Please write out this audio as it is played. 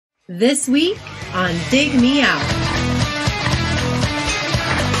This week on Dig Me Out.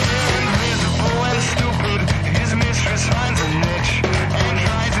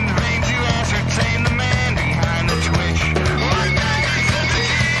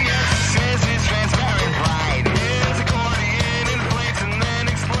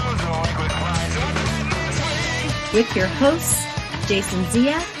 With your hosts, Jason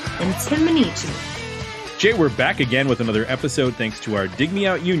Zia and Tim Minichi. Jay, we're back again with another episode thanks to our Dig Me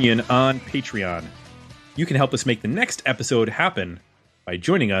Out Union on Patreon. You can help us make the next episode happen by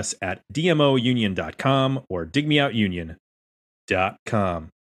joining us at dmounion.com or digmeoutunion.com.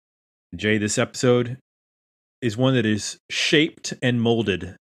 Jay, this episode is one that is shaped and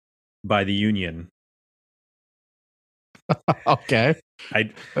molded by the union. Okay.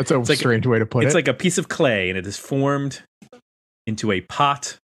 That's a strange way to put it. It's like a piece of clay, and it is formed into a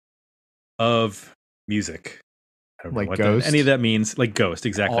pot of music. I don't know what any of that means. Like Ghost,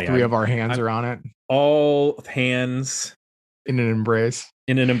 exactly. All three of our hands are on it. All hands. In an embrace.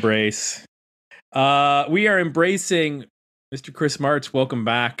 We are embracing Mr. Chris Martz. Welcome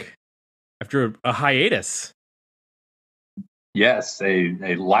back after a hiatus. Yes, a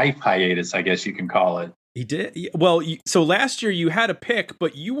life hiatus, I guess you can call it. He did. Well, so last year you had a pick,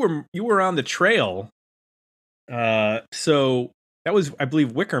 but you were on the trail. So that was, I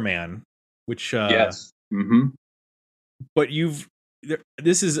believe, Wicker Man, which yes. Mm-hmm. But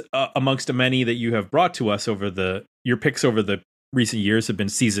this is amongst the many that you have brought to us your picks over the recent years have been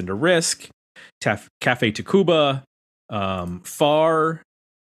Season to Risk, Cafe Tacuba, Far,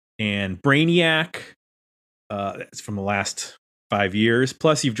 and Brainiac. That's from the last 5 years.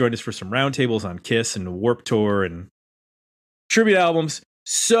 Plus, you've joined us for some roundtables on Kiss and Warped Tour and tribute albums.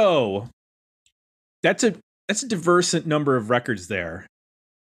 So that's a diverse number of records there.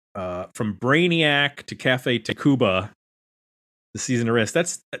 From Brainiac to Cafe Tacuba, the Season to Risk.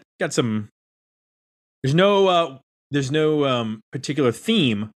 That's got some. There's no particular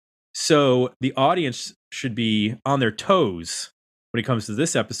theme, so the audience should be on their toes when it comes to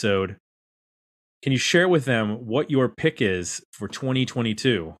this episode. Can you share with them what your pick is for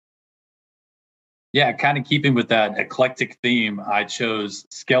 2022? Yeah, kind of keeping with that eclectic theme, I chose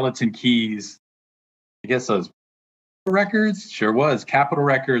Skeleton Keys. I guess those records? Sure was. Capitol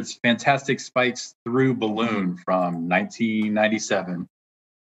Records, Fantastic Spikes Through Balloon from 1997.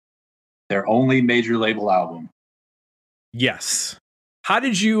 Their only major label album. Yes. How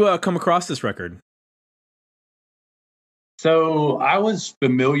did you come across this record? So I was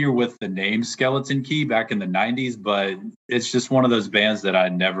familiar with the name Skeleton Key back in the 90s, but it's just one of those bands that I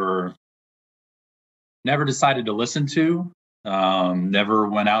never decided to listen to. Never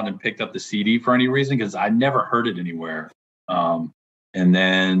went out and picked up the CD for any reason because I never heard it anywhere. And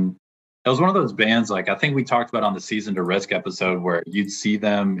then it was one of those bands, like I think we talked about on the Season to Risk episode, where you'd see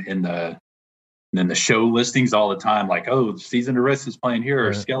them in the show listings all the time, like, oh, Season to Risk is playing here,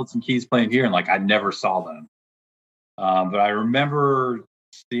 or Skeleton Keys playing here, and like I never saw them. But I remember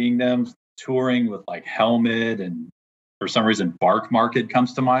seeing them touring with like Helmet, and for some reason Bark Market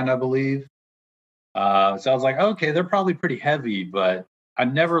comes to mind, I believe. So I was like, okay, they're probably pretty heavy, but I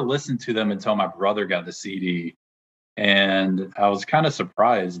never listened to them until my brother got the CD. And I was kind of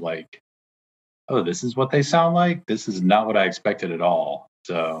surprised, like, oh, this is what they sound like? This is not what I expected at all.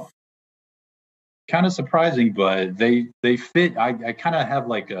 So kind of surprising, but they fit. I kind of have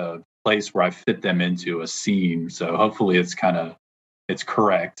like a place where I fit them into a scene. So hopefully it's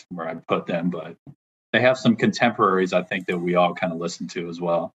correct where I put them, but they have some contemporaries, I think, that we all kind of listen to as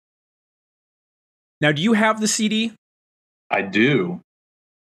well. Now, do you have the CD? I do.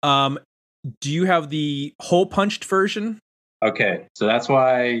 Do you have the hole punched version? Okay, so that's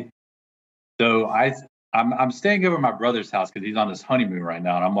why. So I'm staying over at my brother's house because he's on his honeymoon right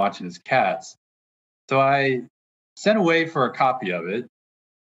now, and I'm watching his cats. So I sent away for a copy of it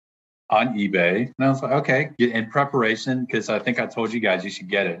on eBay, and I was like, okay, in preparation, because I think I told you guys you should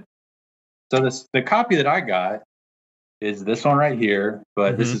get it. So the copy that I got is this one right here,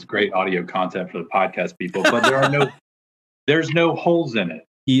 but this is great audio content for the podcast people. But there's no holes in it.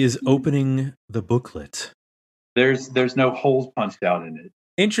 He is opening the booklet. There's no holes punched out in it.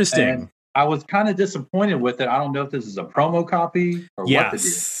 Interesting. And I was kind of disappointed with it. I don't know if this is a promo copy or what it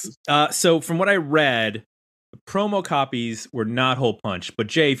is. So from what I read, the promo copies were not hole punched. But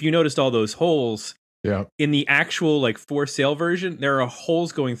Jay, if you noticed all those holes, in the actual like for sale version, there are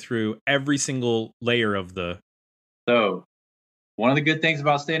holes going through every single layer of the. So one of the good things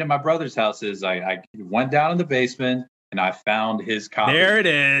about staying at my brother's house is I went down in the basement and I found his copy. There it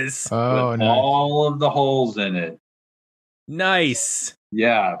is. Oh, with nice. all of the holes in it. Nice.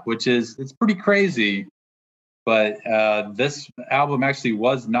 Yeah, it's pretty crazy. But this album actually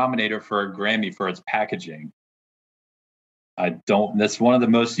was nominated for a Grammy for its packaging. That's one of the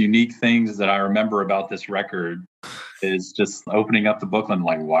most unique things that I remember about this record is just opening up the booklet and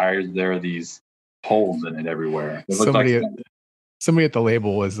like, why are there these holes in it everywhere? It looks somebody at the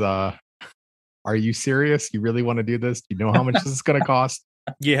label was, are you serious? You really want to do this? Do you know how much this is going to cost?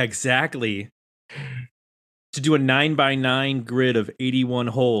 Yeah, exactly. To do a 9x9 grid of 81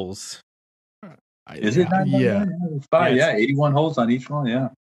 holes. Is it 9 yeah. 9? Yeah, 81 holes on each one. Yeah.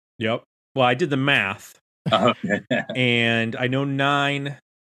 Yep. Well, I did the math. Okay. And I know 9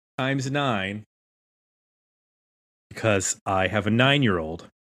 times 9 because I have a 9-year-old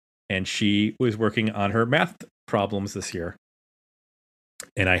and she was working on her math problems this year.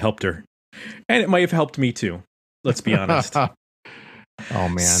 And I helped her. And it might have helped me too. Let's be honest. Oh,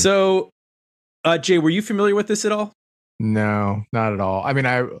 man. So, Jay, were you familiar with this at all? No, not at all. I mean,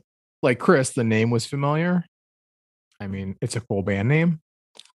 I like Chris, the name was familiar. I mean, it's a cool band name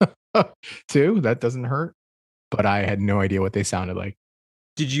too. That doesn't hurt. But I had no idea what they sounded like.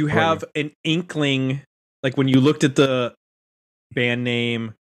 Did you have an inkling, like when you looked at the band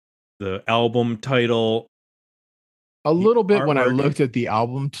name, the album title? A little bit artwork? When I looked at the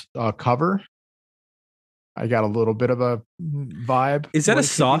album cover, I got a little bit of a vibe. Is that a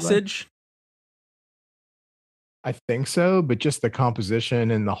sausage? I think so, but just the composition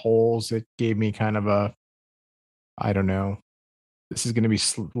and the holes, it gave me kind of a, I don't know. This is going to be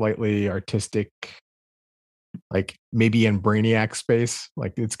slightly artistic, like maybe in Brainiac space.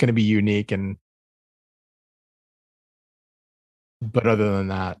 Like it's going to be unique, but other than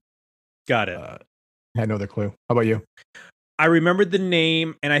that, got it. I had no other clue. How about you? I remembered the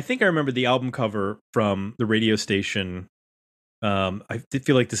name, and I think I remembered the album cover from the radio station. I did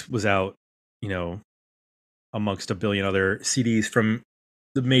feel like this was out, amongst a billion other CDs from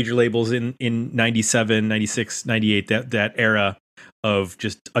the major labels in 97, 96, 98, that era of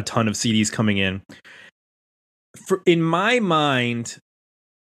just a ton of CDs coming in. In my mind,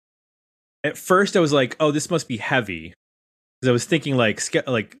 at first I was like, oh, this must be heavy. Because I was thinking like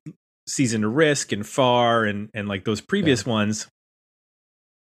Season to Risk and Far and like those previous ones.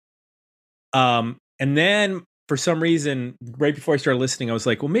 And then for some reason, right before I started listening, I was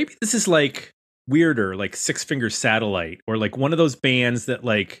like, well, maybe this is like weirder, like Six Finger Satellite, or like one of those bands that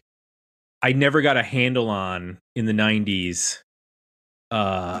like I never got a handle on in the 90s.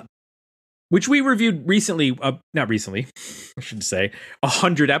 Which we reviewed recently, not recently, I should say,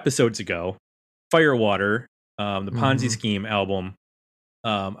 100 episodes ago. Firewater, the Ponzi Scheme album.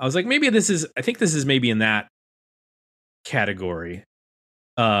 I was like, I think this is maybe in that category.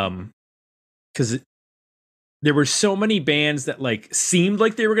 Because there were so many bands that like seemed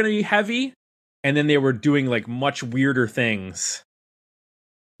like they were going to be heavy, and then they were doing like much weirder things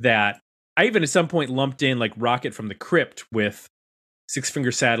that I even at some point lumped in like Rocket from the Crypt with Six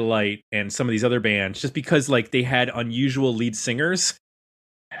Finger Satellite and some of these other bands, just because like they had unusual lead singers.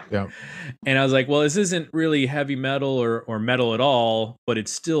 Yeah. And I was like, well, this isn't really heavy metal or metal at all, but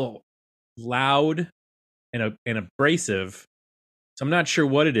it's still loud and abrasive. So I'm not sure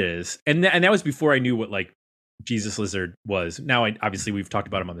what it is. And that was before I knew what like Jesus Lizard was. Now, obviously we've talked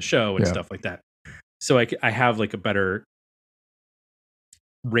about him on the show and stuff like that. So I have like a better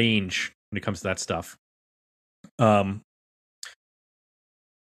range when it comes to that stuff.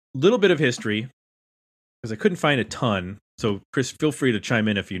 Little bit of history, because I couldn't find a ton. So, Chris, feel free to chime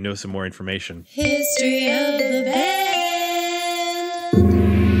in if you know some more information. History of the band.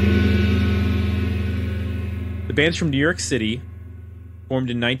 The band's from New York City, formed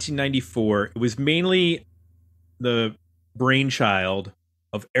in 1994. It was mainly the brainchild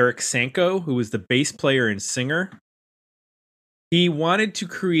of Eric Sanko, who was the bass player and singer. He wanted to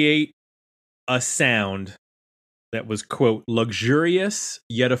create a sound that was, quote, luxurious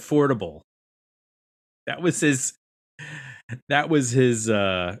yet affordable. That was his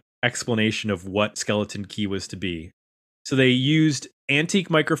explanation of what Skeleton Key was to be. So they used antique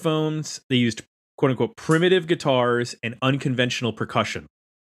microphones. They used, quote unquote, primitive guitars and unconventional percussion.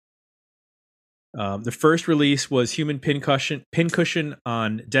 The first release was Human Pincushion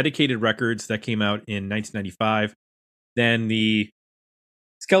on Dedicated Records that came out in 1995. Then the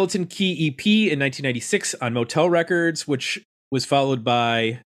Skeleton Key EP in 1996 on Motel Records, which was followed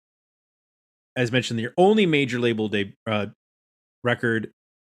by, as mentioned, their only major label record,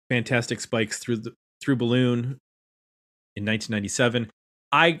 Fantastic Spikes Through Balloon in 1997.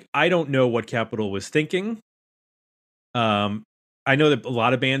 I don't know what Capitol was thinking. I know that a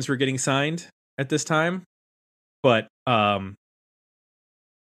lot of bands were getting signed at this time, but not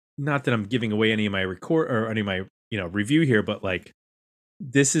that I'm giving away any of my review here, but like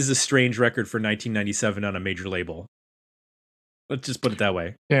this is a strange record for 1997 on a major label. Let's just put it that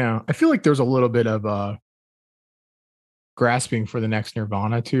way. Yeah, I feel like there's a little bit of grasping for the next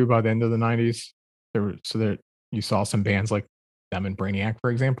Nirvana too by the end of the 90s. There you saw some bands like them and Brainiac,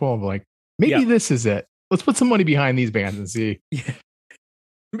 for example, of like, maybe this is it. Let's put some money behind these bands and see. Yeah.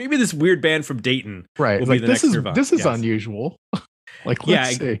 Maybe this weird band from Dayton. Right. Will like be the this next is Nirvana. this is unusual. Like,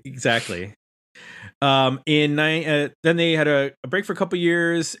 let's see. Exactly. Then they had a break for a couple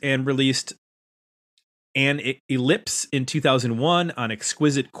years and released An Ellipse in 2001 on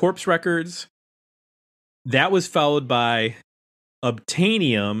Exquisite Corpse Records. That was followed by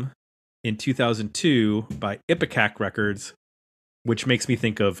Obtainium in 2002 by Ipecac Records, which makes me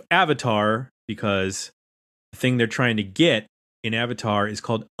think of Avatar, because the thing they're trying to get in Avatar is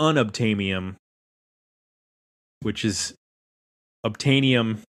called unobtainium, which is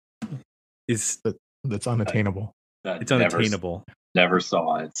obtainium is that's unattainable. It's unattainable. Never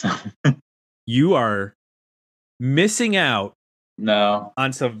saw it. You are missing out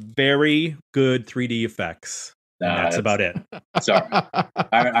on some very good 3D effects. No, that's about it. Sorry.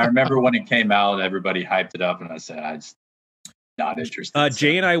 I remember when it came out, everybody hyped it up, and I said, I'm just not interested.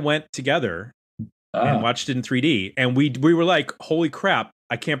 Jay and I went together and watched it in 3D, and we were like, holy crap,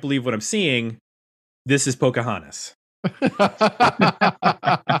 I can't believe what I'm seeing. This is Pocahontas.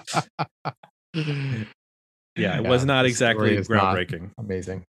 Yeah, it was not exactly groundbreaking.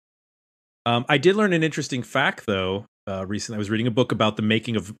 Amazing. I did learn an interesting fact, though, recently. I was reading a book about the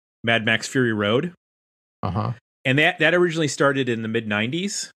making of Mad Max Fury Road. Uh-huh. And that originally started in the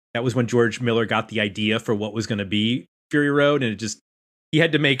mid-90s. That was when George Miller got the idea for what was going to be Fury Road, and he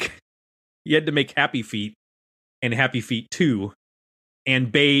had to make Happy Feet and Happy Feet 2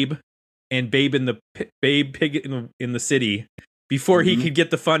 and Babe in the Babe Pig in the City before he could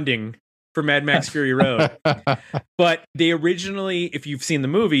get the funding for Mad Max Fury Road. But they originally, if you've seen the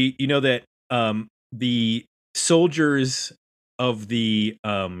movie, you know that the soldiers of the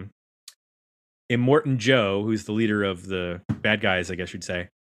Immortan Joe, who's the leader of the bad guys, I guess you'd say,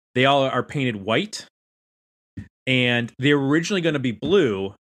 they all are painted white. And they were originally going to be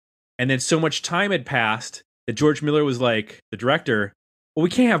blue. And then so much time had passed that George Miller was like, the director, well, we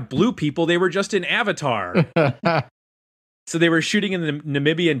can't have blue people. They were just in Avatar. So they were shooting in the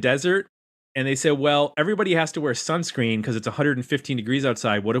Namibian desert. And they said, well, everybody has to wear sunscreen because it's 115 degrees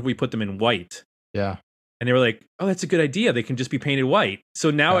outside. What if we put them in white? Yeah. And they were like, oh, that's a good idea. They can just be painted white.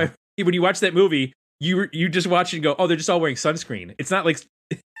 So now when you watch that movie, you just watch it and go, oh, they're just all wearing sunscreen. It's not like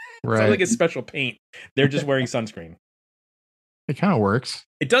it's not like it's special paint. They're just wearing sunscreen. It kind of works.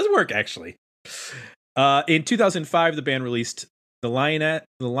 It does work, actually. In 2005, the band released the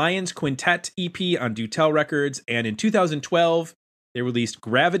Lions Quintet EP on Dutel Records. And in 2012, they released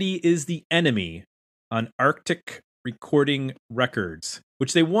Gravity is the Enemy on Arctic Recording Records,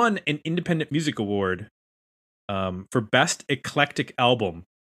 which they won an Independent Music Award for Best Eclectic Album.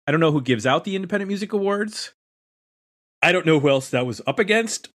 I don't know who gives out the Independent Music Awards. I don't know who else that was up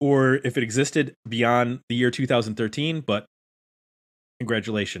against or if it existed beyond the year 2013, but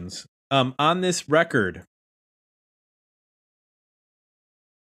congratulations. On this record,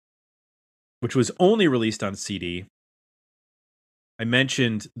 which was only released on CD, I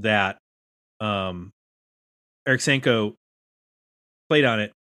mentioned that Eric Sanko played on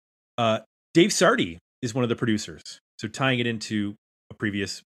it. Dave Sardy is one of the producers. So tying it into a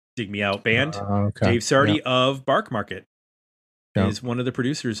previous Dig Me Out band, Dave Sardy of Bark Market is one of the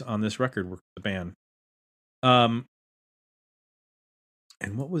producers on this record with the band. And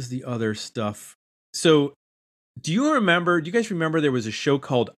what was the other stuff? So do you guys remember there was a show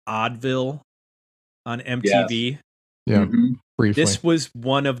called Oddville on MTV? Yes. Yeah, briefly. This was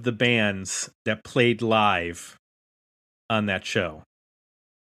one of the bands that played live on that show.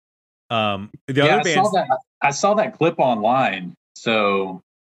 Other bands, I saw that clip online. So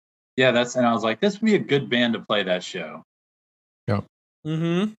and I was like, this would be a good band to play that show. Yeah.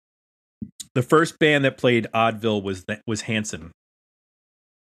 Mm-hmm. The first band that played Oddville was Hanson.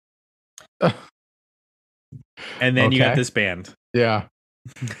 And then you got this band. Yeah.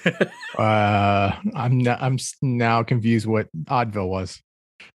 I'm now confused what Oddville was.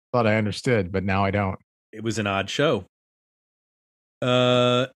 Thought I understood, but now I don't. It was an odd show.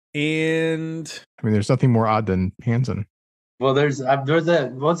 And I mean, there's nothing more odd than Hanson. Well, there's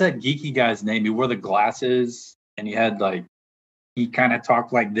that. What's that geeky guy's name? He wore the glasses and he had he kind of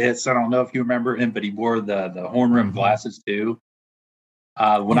talked like this. I don't know if you remember him, but he wore the horn rimmed glasses too.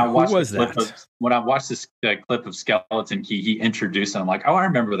 When I watched this clip of Skeleton Key, he introduced him. I'm like, oh, I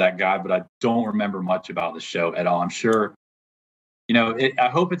remember that guy, but I don't remember much about the show at all. I'm sure, I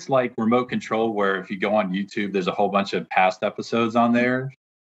hope it's like remote control, where if you go on YouTube, there's a whole bunch of past episodes on there.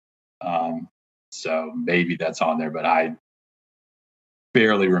 So maybe that's on there, but I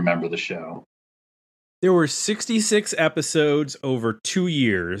barely remember the show. There were 66 episodes over 2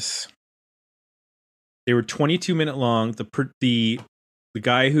 years. They were 22-minute long. The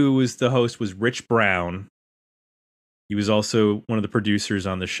guy who was the host was Rich Brown. He was also one of the producers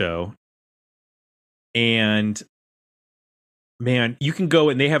on the show. And man, you can go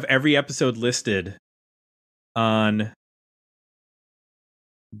and they have every episode listed on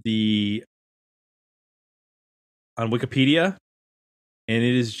Wikipedia. And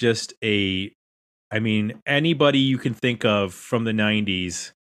it is just anybody you can think of from the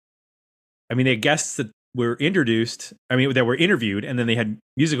 90s. I mean, they had guests that were introduced, that were interviewed, and then they had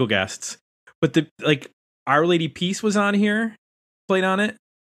musical guests. But Our Lady Peace was on here, played on it.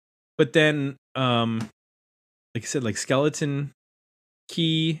 But then, like I said, like Skeleton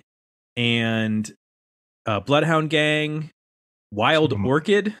Key and Bloodhound Gang, Wild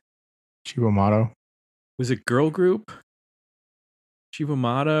Orchid. Chibomato. Was it girl group?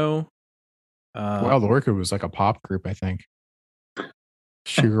 Chibomato. Wild Orchid was like a pop group, I think.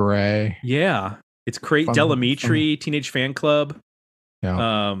 Sugar Ray. Yeah. It's Delamitri, Teenage Fan Club.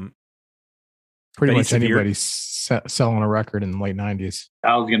 Yeah. Pretty Benny much Severe. anybody selling a record in the late 90s.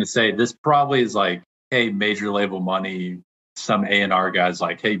 I was going to say, this probably is like, hey, major label money, some A&R guys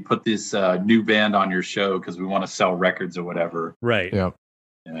like, hey, put this new band on your show because we want to sell records or whatever. Right. Yep.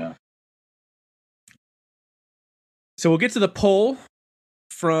 Yeah. So we'll get to the poll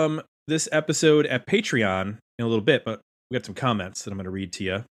from this episode at Patreon in a little bit, but we got some comments that I'm going to read to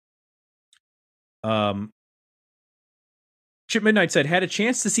you. Chip Midnight said, had a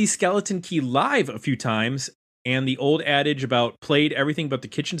chance to see Skeleton Key live a few times, and the old adage about played everything but the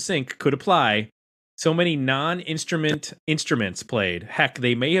kitchen sink could apply. So many instruments played. Heck,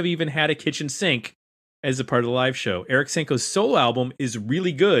 they may have even had a kitchen sink as a part of the live show. Eric Sanko's solo album is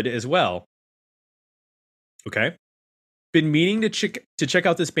really good as well. Okay. Been meaning to check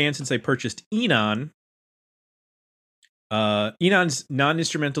out this band since I purchased Enon. Enon's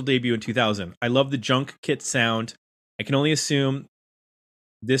non-instrumental debut in 2000. I love the junk kit sound. I can only assume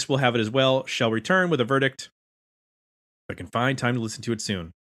this will have it as well. Shall return with a verdict. If I can find time to listen to it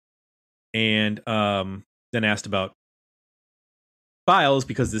soon. And then asked about files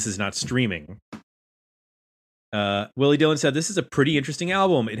because this is not streaming. Willie Dillon said, this is a pretty interesting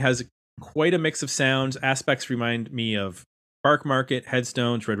album. It has quite a mix of sounds. Aspects remind me of Bark Market,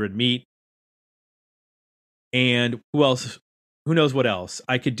 Headstones, Red Red Meat. And who else? Who knows what else?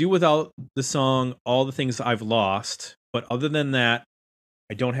 I could do without the song All the Things I've Lost, but other than that,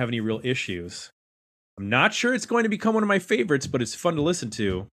 I don't have any real issues. I'm not sure it's going to become one of my favorites, but it's fun to listen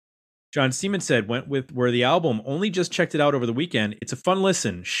to. John Seaman said, went with where the album, only just checked it out over the weekend. It's a fun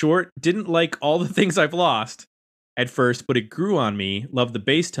listen. Short, didn't like All the Things I've Lost at first, but it grew on me. Love the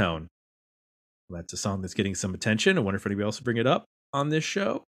bass tone. Well, that's a song that's getting some attention. I wonder if anybody else will bring it up on this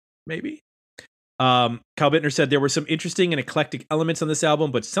show. Maybe. Kyle Bittner said there were some interesting and eclectic elements on this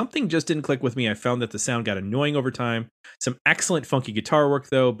album, but something just didn't click with me. I found that the sound got annoying over time. Some excellent funky guitar work,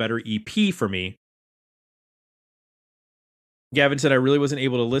 though. Better EP for me. Gavin said, I really wasn't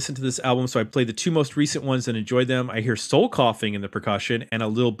able to listen to this album, so I played the two most recent ones and enjoyed them. I hear soul coughing in the percussion and a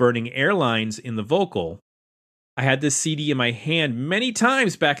little burning airlines in the vocal. I had this CD in my hand many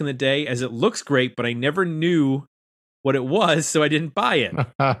times back in the day, as it looks great, but I never knew what it was, so I didn't buy it.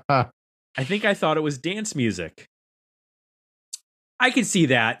 I think I thought it was dance music. I could see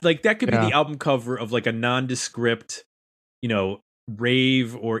that. Like, that could be the album cover of like a nondescript,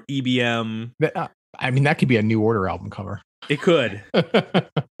 rave or EBM. That could be a New Order album cover. It could.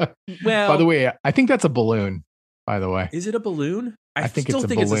 Well, by the way, I think that's a balloon. By the way, is it a balloon? I think still it's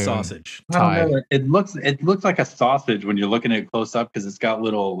think it's a balloon sausage. It looks like a sausage when you're looking at it close up because it's got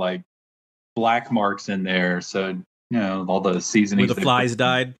little like black marks in there. So all the seasonings. Where the flies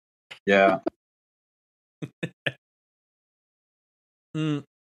died. Yeah. And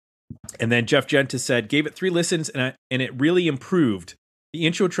then Jeff Gentis said, gave it 3 listens and it really improved. The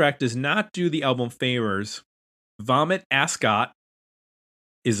intro track does not do the album favors. Vomit Ascot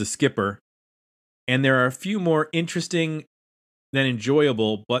is a skipper. And there are a few more interesting than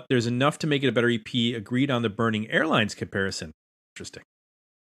enjoyable, but there's enough to make it a better EP. Agreed on the Burning Airlines comparison. Interesting.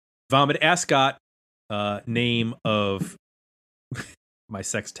 Vomit Ascot, name of my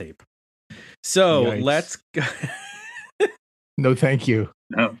sex tape. So Yikes. let's go. No, thank you.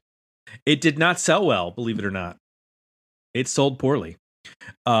 No. It did not sell well, believe it or not. It sold poorly.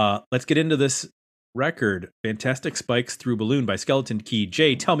 Let's get into this record. Fantastic Spikes Through Balloon by Skeleton Key.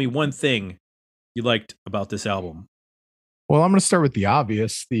 Jay, tell me one thing you liked about this album. Well, I'm going to start with the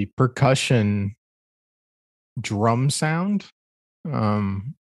obvious, the percussion drum sound. I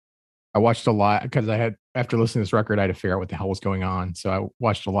watched a lot because after listening to this record, I had to figure out what the hell was going on. So I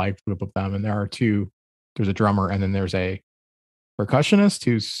watched a live clip of them, and there's a drummer, and then there's a percussionist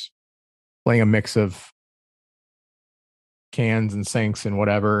who's playing a mix of cans and sinks and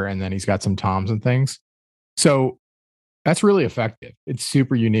whatever, and then he's got some toms and things. So that's really effective. It's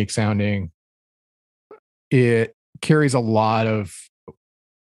super unique sounding. It carries a lot of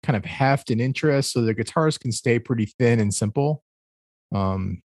kind of heft and interest, so the guitars can stay pretty thin and simple.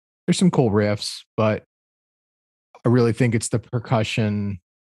 There's some cool riffs, but I really think it's the percussion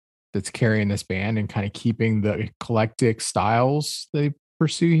that's carrying this band and kind of keeping the eclectic styles they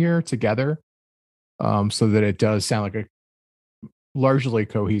pursue here together, so that it does sound like a largely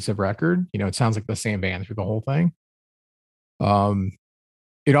cohesive record. It sounds like the same band through the whole thing.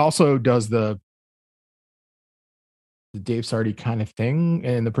 It also does the Dave Sardy kind of thing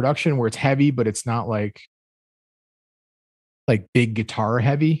in the production where it's heavy, but it's not like big guitar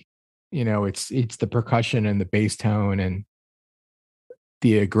heavy. It's the percussion and the bass tone and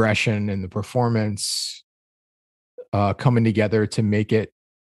the aggression and the performance coming together to make it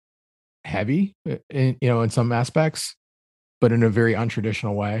heavy in some aspects, but in a very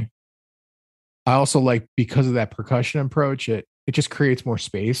untraditional way. I also like, because of that percussion approach, it just creates more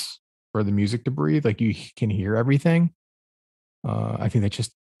space for the music to breathe. Like, you can hear everything. I think that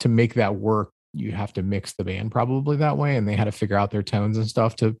just to make that work, you have to mix the band probably that way, and they had to figure out their tones and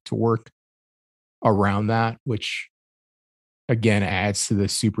stuff to work around that, which again adds to the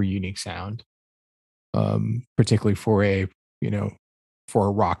super unique sound, particularly for a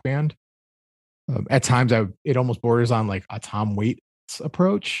rock band. At times, it almost borders on like a Tom Waits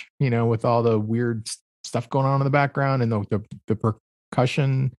approach, with all the weird stuff going on in the background and the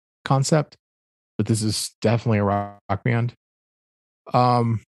percussion concept. But this is definitely a rock band.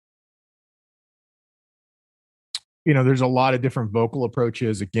 There's a lot of different vocal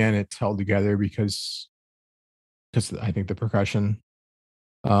approaches. Again, it's held together because I think the percussion.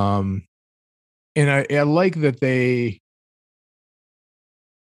 And I like that they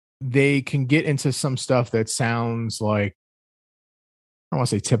can get into some stuff that sounds like, I don't want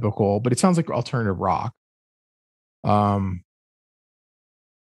to say typical, but it sounds like alternative rock. But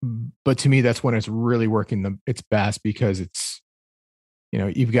to me, that's when it's really working its best, because it's,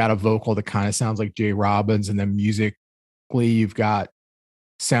 you've got a vocal that kind of sounds like Jay Robbins, and then musically you've got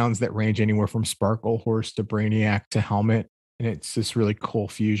sounds that range anywhere from Sparkle Horse to Brainiac to Helmet. And it's this really cool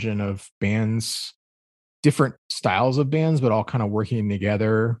fusion of bands, different styles of bands, but all kind of working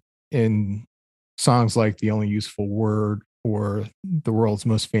together in songs like The Only Useful Word, or The World's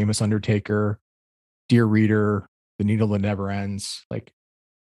Most Famous Undertaker, Dear Reader, The Needle That Never Ends. Like,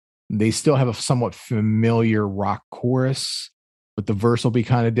 they still have a somewhat familiar rock chorus, but the verse will be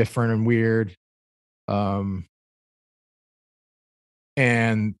kind of different and weird. And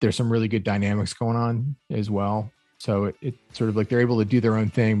there's some really good dynamics going on as well. So it sort of like they're able to do their own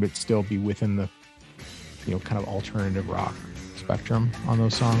thing, but still be within the, kind of alternative rock spectrum on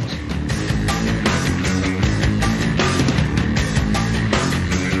those songs.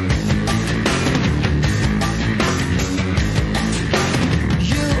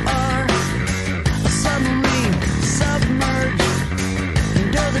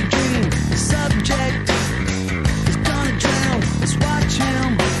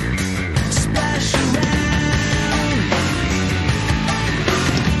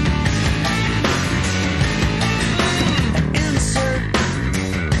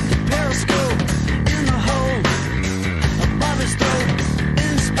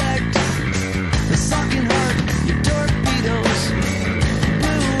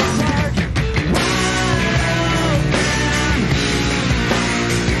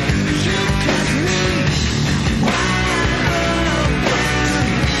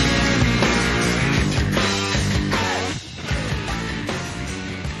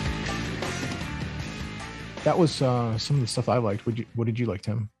 That was some of the stuff I liked. What did you like,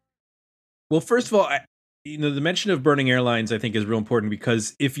 Tim? Well, first of all, the mention of Burning Airlines, I think, is real important,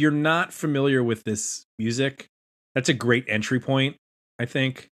 because if you're not familiar with this music, that's a great entry point, I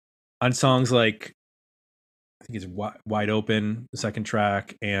think, on songs like, I think it's Wide Open, the second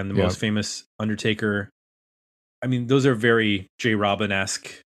track, and the Most Famous Undertaker. I mean, those are very J.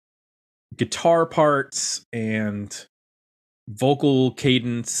 Robin-esque guitar parts and vocal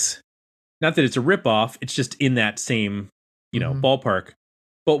cadence. Not that it's a ripoff, it's just in that same, ballpark.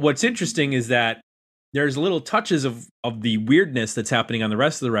 But what's interesting is that there's little touches of the weirdness that's happening on the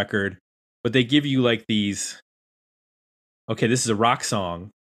rest of the record, but they give you like these, okay, this is a rock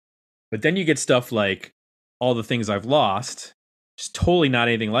song. But then you get stuff like All the Things I've Lost. Just totally not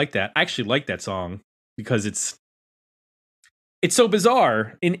anything like that. I actually like that song because it's so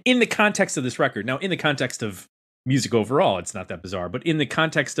bizarre in the context of this record. Now, in the context of music overall, it's not that bizarre, but in the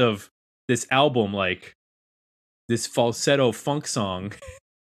context of this album, like this falsetto funk song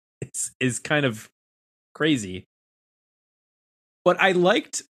is kind of crazy. But I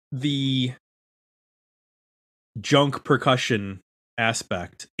liked the junk percussion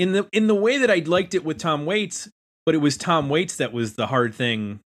aspect in the way that I liked it with Tom Waits, but it was Tom Waits that was the hard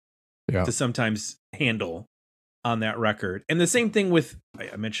thing to sometimes handle on that record. And the same thing with,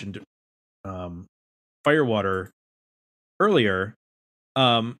 I mentioned Firewater earlier.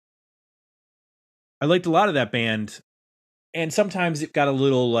 I liked a lot of that band, and sometimes it got a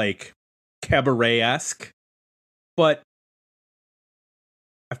little like cabaret-esque, but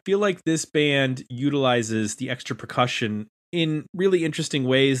I feel like this band utilizes the extra percussion in really interesting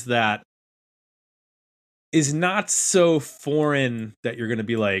ways that is not so foreign that you're going to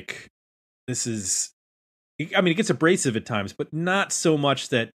be like, this is, I mean, it gets abrasive at times, but not so much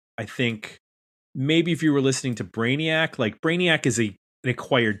that I think maybe if you were listening to Brainiac, like Brainiac is an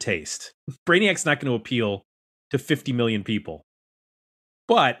acquired taste. Brainiac's not going to appeal to 50 million people,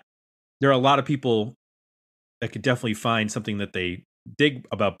 but there are a lot of people that could definitely find something that they dig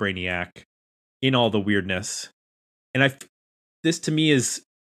about Brainiac in all the weirdness. And this to me is,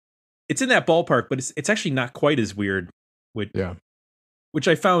 it's in that ballpark, but it's actually not quite as weird, which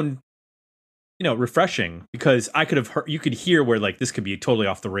I found, refreshing, because I could have heard, you could hear where like this could be totally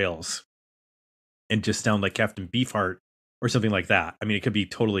off the rails and just sound like Captain Beefheart or something like that. I mean, it could be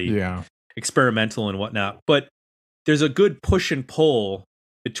totally experimental and whatnot, but there's a good push and pull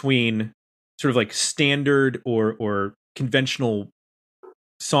between sort of like standard or conventional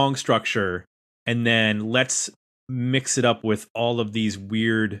song structure, and then let's mix it up with all of these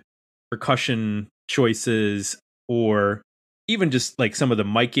weird percussion choices, or even just like some of the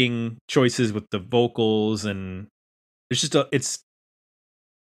miking choices with the vocals. And it's just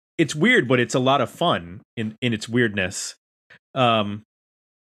it's weird, but it's a lot of fun in its weirdness. So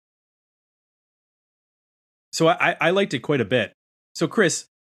I liked it quite a bit. So Chris,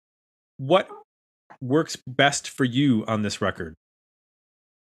 what works best for you on this record?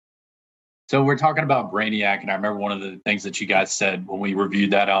 So we're talking about Brainiac, and I remember one of the things that you guys said when we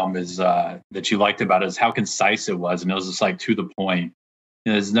reviewed that album is that you liked about it is how concise it was, and it was just like to the point.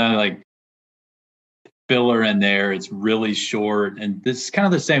 There's no like filler in there. It's really short, and this is kind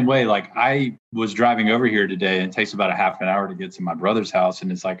of the same way. Like I was driving over here today, and it takes about a half an hour to get to my brother's house,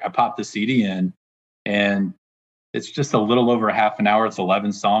 and it's like I popped the CD in, and it's just a little over a half an hour. It's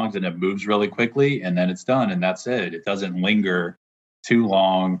 11 songs, and it moves really quickly, and then it's done, and that's it. It doesn't linger too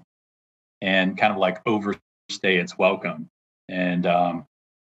long and kind of like overstay its welcome. And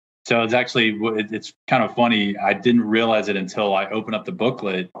so it's actually, it's kind of funny. I didn't realize it until I opened up the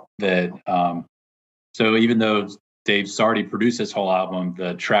booklet that, so even though Dave Sardi produced this whole album,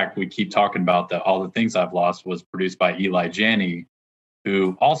 the track we keep talking about, All the Things I've Lost, was produced by Eli Janney,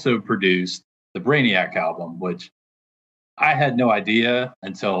 who also produced the Brainiac album, which I had no idea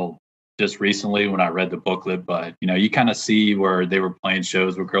until just recently when I read the booklet. But you kind of see where they were playing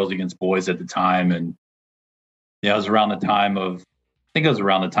shows with Girls Against Boys at the time, and it was around the time of, I think it was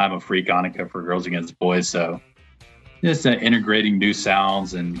around the time of Freakonica for Girls Against Boys. So just integrating new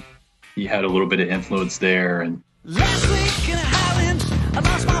sounds, and he had a little bit of influence there. And last week in Highland, I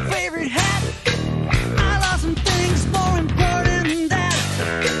lost my favorite hat. I lost some things more important than that.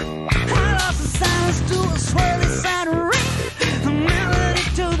 I lost the silence to a swirly side ring. The melody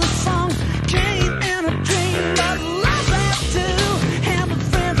to the song came in a dream, but lost that too. And the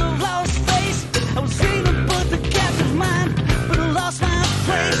friends have lost face. I was dreaming but the captive mind, but I lost my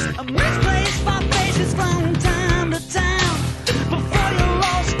place. I misplaced my patience from time to time. Before you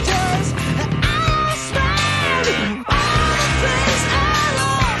lost yours, I lost mine. All the things I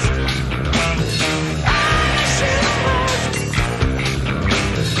lost, I should have lost.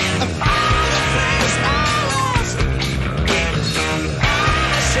 All the things I lost, I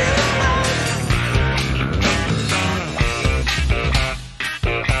should have lost. I feel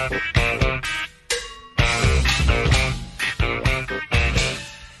the ground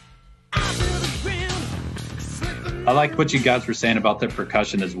slipping. I like what you guys were saying about the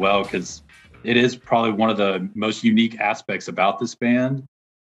percussion as well, because it is probably one of the most unique aspects about this band.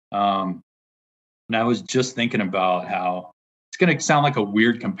 And I was just thinking about how it's going to sound like a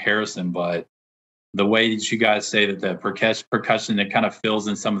weird comparison, but the way that you guys say that the percussion, it kind of fills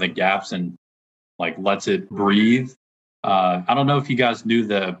in some of the gaps and like lets it breathe. I don't know if you guys knew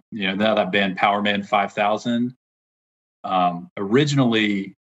that band Powerman 5000.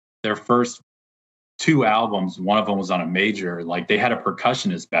 Originally, their first 2 albums. One of them was on a major. Like they had a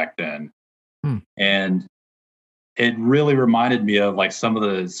percussionist back then, and it really reminded me of like some of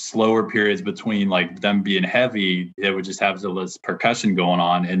the slower periods between like them being heavy. It would just have this percussion going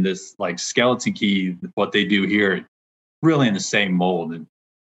on, and this like skeleton key. What they do here, really in the same mold, and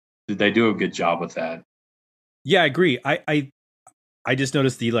they do a good job with that. Yeah, I agree. I just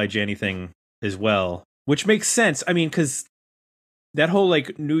noticed the Eli Janney thing as well, which makes sense. I mean, because that whole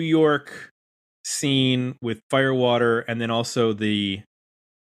like New York scene with Firewater and then also the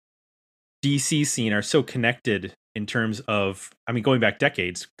DC scene are so connected in terms of, I mean, going back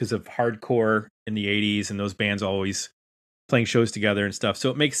decades because of hardcore in the 80s and those bands always playing shows together and stuff.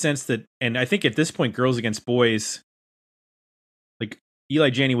 So it makes sense that, and I think at this point, Girls Against Boys, like Eli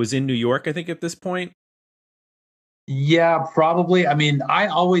Janney was in New York, I think at this point. Yeah, probably. I mean, I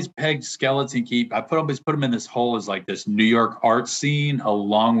always pegged Skeleton Key. I always put them in this hole as like this New York art scene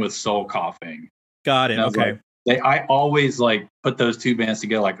along with Soul Coughing. Got it. Okay. Like, I always like put those 2 bands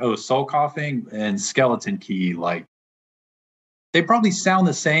together. Like, oh, Soul Coughing and Skeleton Key. Like, they probably sound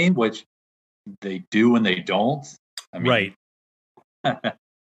the same, which they do and they don't. I mean, right.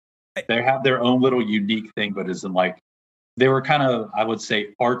 They have their own little unique thing, but isn't like. They were kind of, I would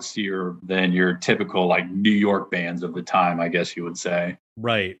say, artsier than your typical like New York bands of the time, I guess you would say.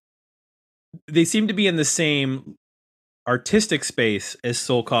 Right. They seem to be in the same artistic space as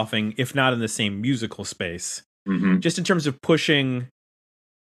Soul Coughing, if not in the same musical space. Mm-hmm. Just in terms of pushing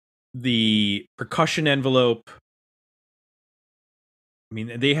the percussion envelope. I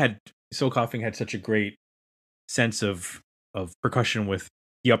mean, Soul Coughing had such a great sense of percussion with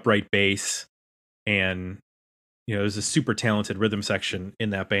the upright bass, and there's a super talented rhythm section in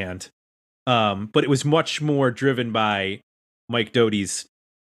that band. But it was much more driven by Mike Doty's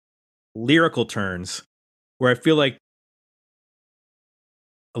lyrical turns, where I feel like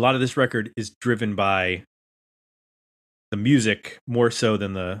a lot of this record is driven by the music more so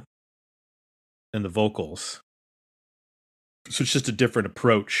than the vocals. So it's just a different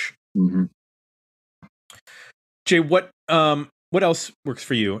approach. Mm-hmm. Jay, what else works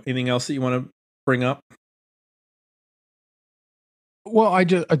for you? Anything else that you want to bring up? Well, I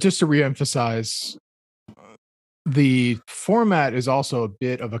just to reemphasize, the format is also a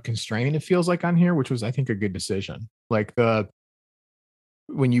bit of a constraint, it feels like, on here, which was, I think, a good decision. Like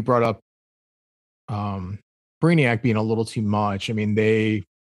when you brought up Brainiac being a little too much, I mean, they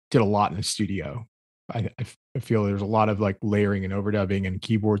did a lot in the studio. I feel there's a lot of like layering and overdubbing and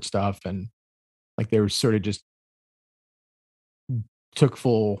keyboard stuff, and like they were sort of just took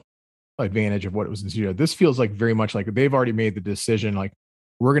full advantage of what it was in the studio. This feels like very much like they've already made the decision, like,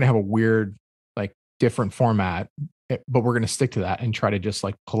 we're going to have a weird, like, different format, but we're going to stick to that and try to just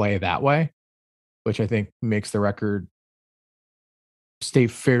like play that way, which I think makes the record stay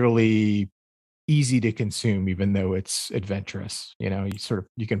fairly easy to consume, even though it's adventurous.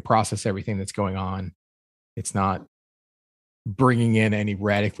 You can process everything that's going on. It's not bringing in any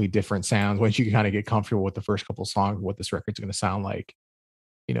radically different sounds. Once you kind of get comfortable with the first couple of songs, what this record's going to sound like,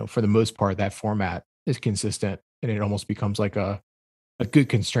 for the most part, that format is consistent, and it almost becomes like a good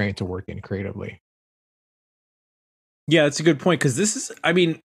constraint to work in creatively. Yeah, that's a good point, because this is, I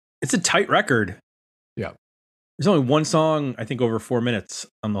mean, it's a tight record. Yeah. There's only one song, I think, over 4 minutes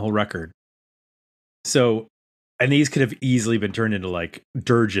on the whole record. So, and these could have easily been turned into like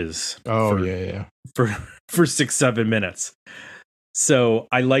dirges. Oh, for 6-7 minutes. So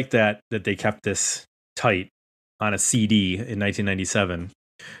I like that they kept this tight on a CD in 1997.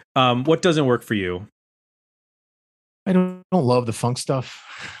 What doesn't work for you? I don't love the funk stuff.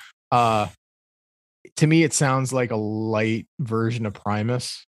 To me, it sounds like a light version of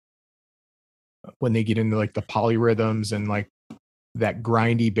Primus when they get into like the polyrhythms and like that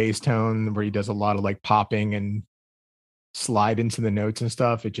grindy bass tone where he does a lot of like popping and slide into the notes and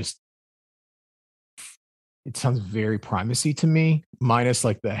stuff. It sounds very Primus-y to me, minus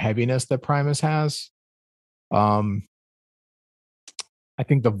like the heaviness that Primus has. I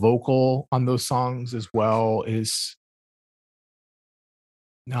think the vocal on those songs as well is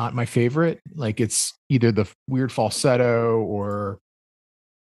not my favorite. Like, it's either the weird falsetto or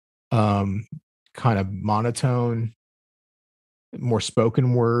kind of monotone, more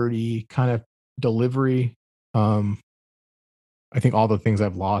spoken wordy kind of delivery. I think All the Things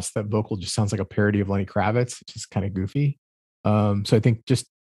I've Lost, that vocal just sounds like a parody of Lenny Kravitz, which is kind of goofy. So I think just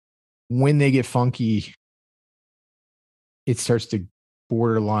when they get funky, it starts to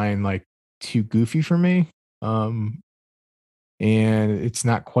borderline like too goofy for me. And it's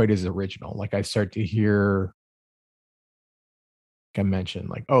not quite as original. Like, I start to hear, like I mentioned,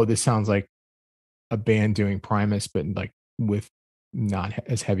 like, oh, this sounds like a band doing Primus, but like with not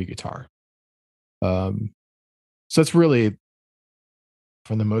as heavy guitar. So it's really,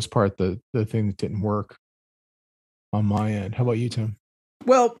 for the most part, the thing that didn't work on my end. How about you, Tim?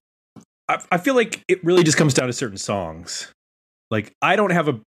 Well, I feel like it really just comes down to certain songs. Like, I don't have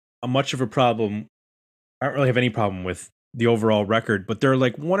a much of a problem. I don't really have any problem with the overall record, but there are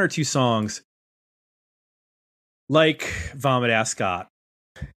like one or two songs, like Vomit Ascot,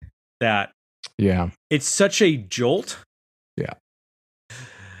 that it's such a jolt. Yeah.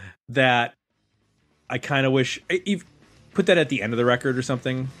 That I kind of wish you put that at the end of the record or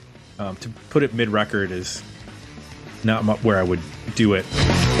something. To put it mid-record is not where I would do it.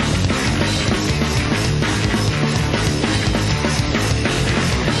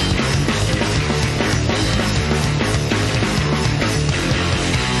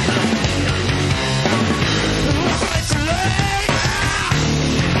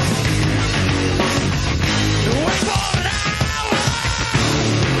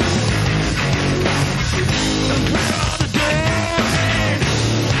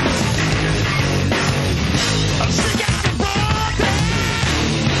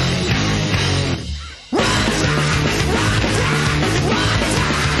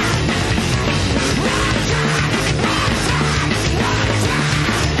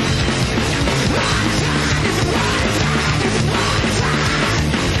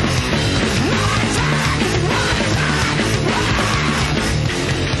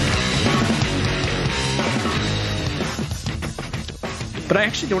 But I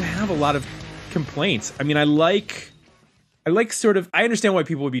actually don't have a lot of complaints. I mean, I like sort of, I understand why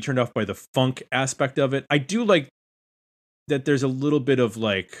people would be turned off by the funk aspect of it. I do like that there's a little bit of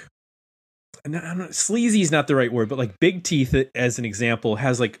like, sleazy is not the right word, but like Big Teeth, as an example,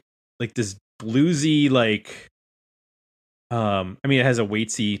 has like this bluesy, like, I mean, it has a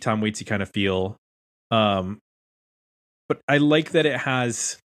Tom Waitsy kind of feel. But I like that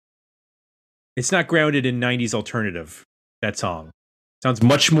it's not grounded in 90s alternative, that song. Sounds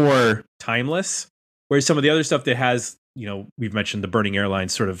much more timeless. Whereas some of the other stuff that has, we've mentioned the Burning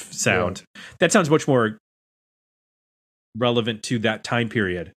Airlines sort of sound, that sounds much more relevant to that time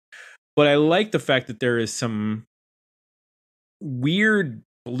period. But I like the fact that there is some weird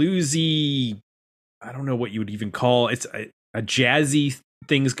bluesy, I don't know what you would even call it's a jazzy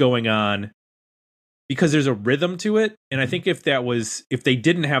things going on, because there's a rhythm to it. And I think if they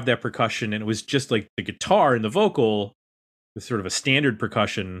didn't have that percussion and it was just like the guitar and the vocal with sort of a standard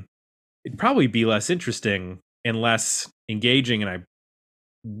percussion, it'd probably be less interesting and less engaging, and I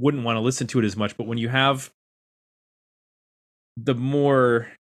wouldn't want to listen to it as much. But when you have the more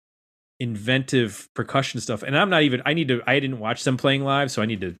inventive percussion stuff, and I didn't watch them playing live, so I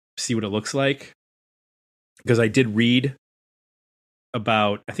need to see what it looks like, because I did read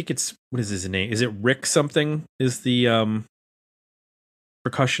about, I think it's, what is his name? Is it Rick something is the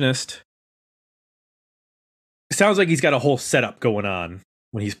percussionist? It sounds like he's got a whole setup going on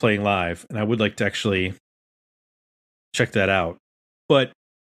when he's playing live, and I would like to actually check that out. But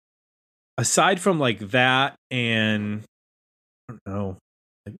aside from like that, and I don't know,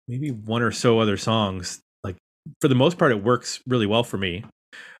 like maybe one or so other songs, like for the most part, it works really well for me.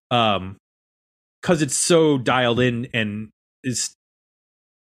 Because it's so dialed in and is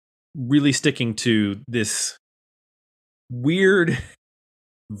really sticking to this weird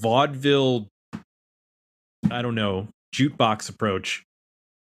vaudeville, I don't know, jukebox approach,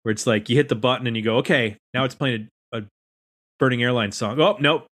 where it's like you hit the button and you go, okay, now it's playing a Burning Airlines song. Oh,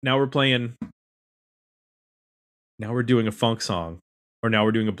 nope. Now we're doing a funk song, or now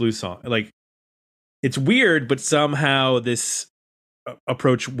we're doing a blues song. Like, it's weird, but somehow this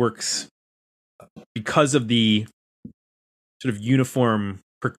approach works because of the sort of uniform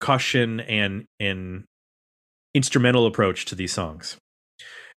percussion and instrumental approach to these songs.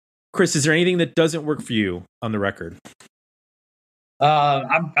 Chris, is there anything that doesn't work for you on the record?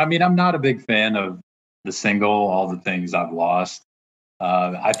 I'm not a big fan of the single, All the Things I've Lost.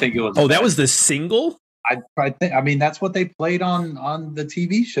 I think it was. Oh, that was the single? I think that's what they played on the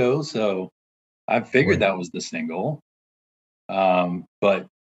TV show, so I figured that was the single. But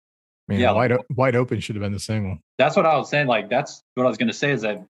Wide Open should have been the single. That's what I was saying. Like, that's what I was going to say, is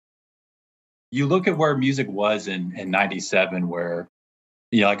that you look at where music was in 97, where,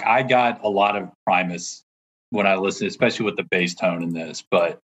 like, I got a lot of Primus when I listened, especially with the bass tone in this.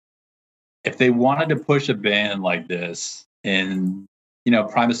 But if they wanted to push a band like this, and,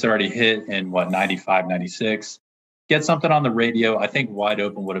 Primus already hit in 95, 96, get something on the radio, I think Wide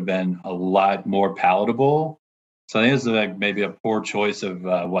Open would have been a lot more palatable. So I think this is like maybe a poor choice of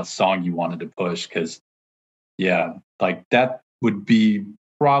what song you wanted to push, because, like that would be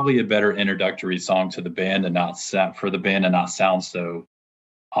probably a better introductory song to the band, and not sound so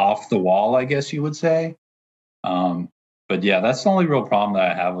off the wall, I guess you would say. But yeah, that's the only real problem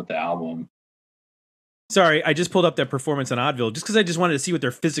that I have with the album. Sorry, I just pulled up that performance on Oddville just because I just wanted to see what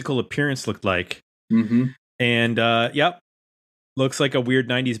their physical appearance looked like. Mm-hmm. And yep, looks like a weird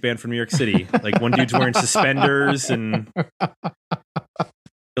 90s band from New York City. Like one dude's wearing suspenders, and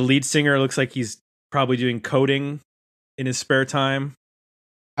the lead singer looks like he's probably doing coding in his spare time.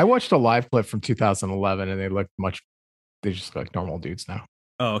 I watched a live clip from 2011, and they just look like normal dudes now.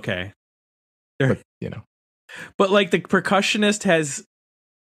 Oh, okay. But, But like the percussionist has,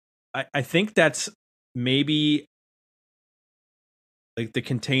 I think that's maybe like the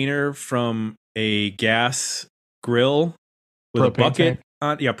container from a gas grill with a bucket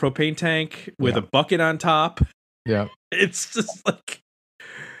on, propane tank with a bucket on top. Yeah. It's just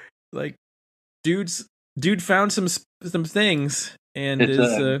like dude found some things, and it's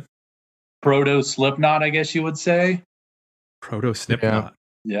a proto Slipknot, I guess you would say. Proto Slipknot.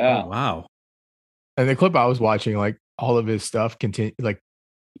 Yeah. Oh, wow. And the clip I was watching, like all of his stuff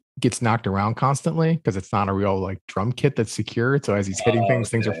gets knocked around constantly because it's not a real like drum kit that's secured. So as he's hitting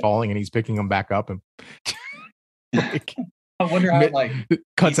things are falling, and he's picking them back up, and I wonder how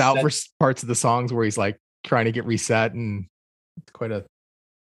cuts out for parts of the songs where he's like trying to get reset, and it's quite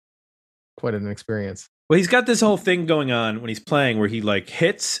an experience. Well, he's got this whole thing going on when he's playing where he like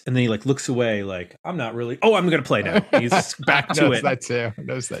hits and then he like looks away like, I'm not really, I'm going to play now. He's back to it.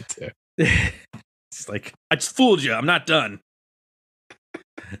 Knows that too. It's like, I just fooled you. I'm not done.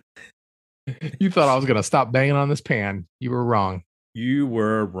 You thought I was going to stop banging on this pan. You were wrong.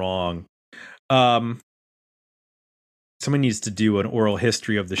 Someone needs to do an oral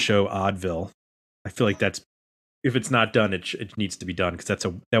history of the show Oddville. I feel like if it's not done, it needs to be done, because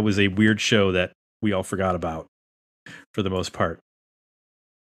that was a weird show that we all forgot about for the most part.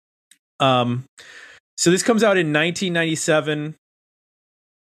 So this comes out in 1997.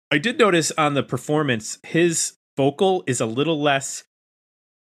 I did notice on the performance, his vocal is a little less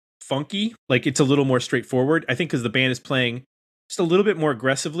funky. Like it's a little more straightforward. I think because the band is playing just a little bit more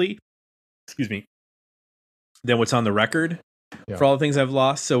aggressively, than what's on the record for All the Things I've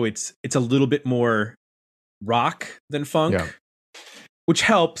Lost. So it's a little bit more rock than funk, which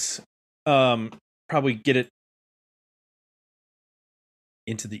helps probably get it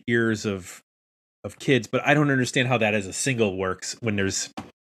into the ears of kids. But I don't understand how that as a single works when there's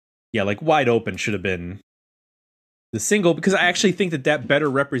like Wide Open should have been the single, because I actually think that better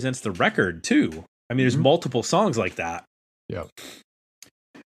represents the record too. I mean, there's multiple songs like that. Yeah.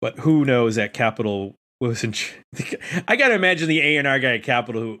 But who knows at Capitol was I gotta imagine the A&R guy at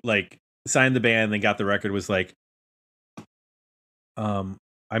Capitol who like signed the band and then got the record was like,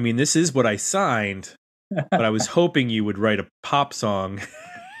 I mean, this is what I signed, but I was hoping you would write a pop song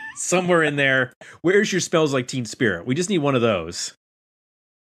somewhere in there. Where's your Smells Like Teen Spirit? We just need one of those.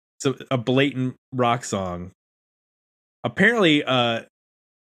 So a blatant rock song. Apparently,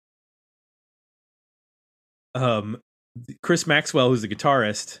 Chris Maxwell, who's the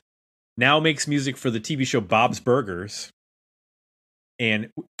guitarist, now makes music for the TV show Bob's Burgers, and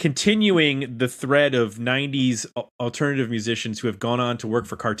continuing the thread of 90s alternative musicians who have gone on to work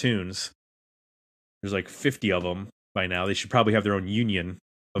for cartoons. There's like 50 of them by now. They should probably have their own union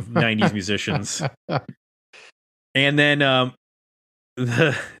of 90s musicians. And then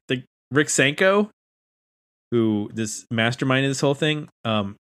the Rick Sanko, who this masterminded this whole thing,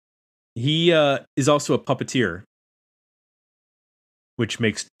 he is also a puppeteer, which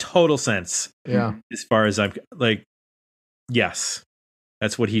makes total sense. Yeah. As far as I'm like, yes,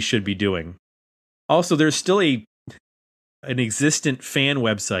 that's what he should be doing. Also, there's still an existent fan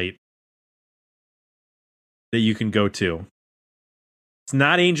website that you can go to. It's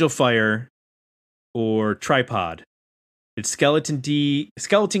not Angel Fire or Tripod. It's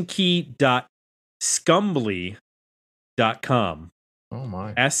skeletonKey.scumbly.com. Oh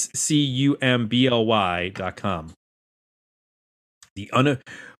my. SCUMBLY.com.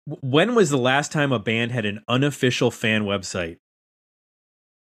 When was the last time a band had an unofficial fan website?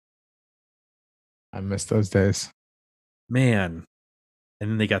 I miss those days. Man.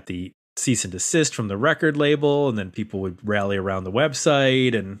 And then they got the cease and desist from the record label, and then people would rally around the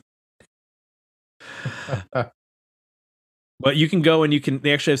website, and but you can go and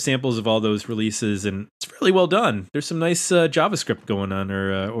they actually have samples of all those releases, and it's really well done. There's some nice JavaScript going on,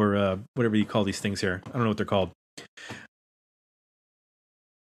 or whatever you call these things here. I don't know what they're called.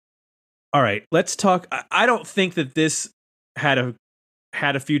 All right, let's talk. I don't think that this had a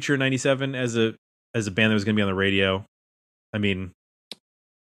future in '97 as a band that was going to be on the radio. I mean,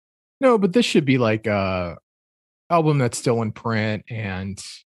 no, but this should be like a album that's still in print and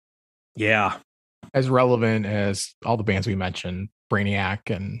as relevant as all the bands we mentioned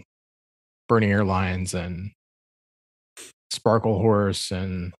Brainiac and Burning Airlines and Sparkle Horse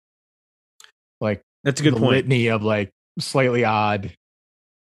and like That's a good the point. litany of like slightly odd,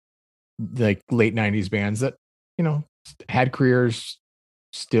 like late 90s bands that, you know, had careers,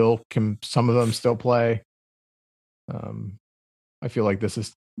 still can, some of them still play. I feel like this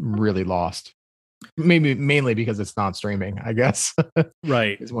is really lost. Maybe mainly because it's not streaming, I guess.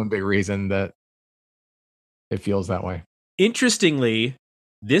 Right. Is one big reason that it feels that way. Interestingly,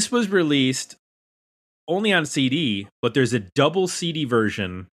 this was released only on CD, but there's a double CD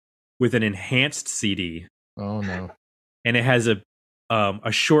version with an enhanced CD, Oh no. and it has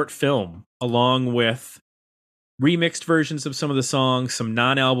a short film along with remixed versions of some of the songs, some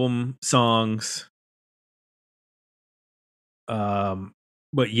non-album songs.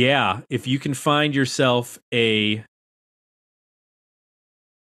 But yeah, if you can find yourself a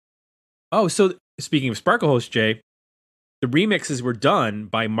so speaking of Sparkle Horse, Jay, the remixes were done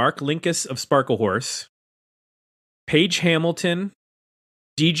by Mark Linkus of Sparkle Horse, Paige Hamilton,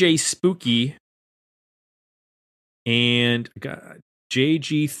 DJ Spooky, and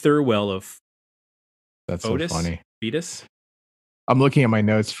J.G. Thurwell of That's Otis, so funny. Fetus. I'm looking at my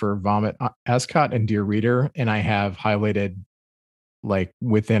notes for Vomit, Ascot, and Dear Reader, and I have highlighted like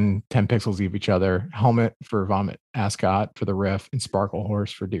within 10 pixels of each other, Helmet for Vomit, Ascot for the riff, and Sparkle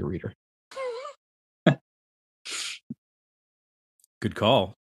Horse for Dear Reader. Good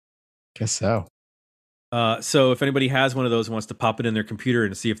call. Guess so. So if anybody has one of those and wants to pop it in their computer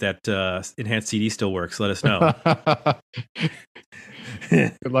and see if that enhanced CD still works, let us know.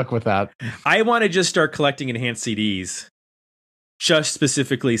 Good luck with that. I want to just start collecting enhanced CDs just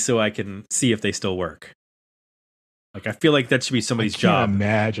specifically so I can see if they still work. Like, I feel like that should be somebody's job.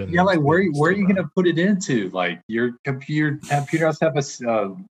 Imagine. Yeah, like where are you gonna put it into? Like your computer has to have a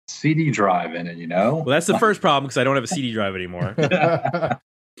CD drive in it, you know? Well, that's the first problem because I don't have a CD drive anymore.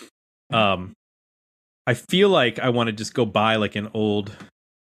 I feel like I want to just go buy like an old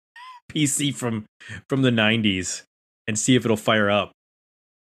PC from the 90s and see if it'll fire up.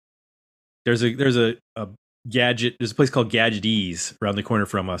 There's a gadget. There's a place called Gadgetees around the corner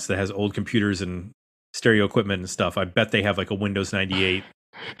from us that has old computers and stereo equipment and stuff. I bet they have like a Windows 98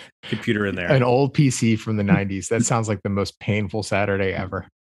 computer in there. An old PC from the 90s. That sounds like the most painful Saturday ever.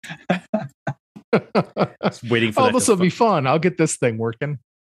 Just waiting for that. This will be fun. I'll get this thing working.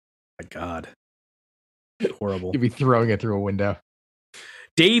 My God. Horrible. You'll be throwing it through a window.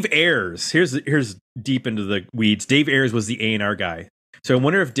 Dave Ayers. Here's deep into the weeds. Dave Ayers was the A&R guy. So I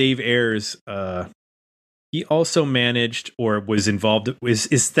wonder if Dave Ayers, he also managed or was involved,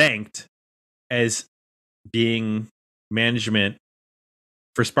 is thanked as being management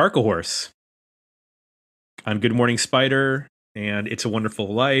for Sparkle Horse on Good Morning Spider and It's a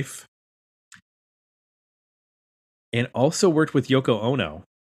Wonderful Life. And also worked with Yoko Ono,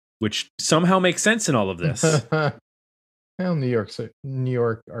 which somehow makes sense in all of this. Well, New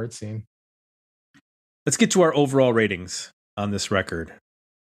York art scene. Let's get to our overall ratings on this record.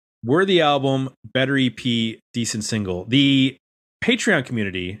 Worthy album, better EP, decent single. The Patreon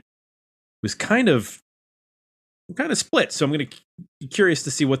community was kind of split, so I'm going to be curious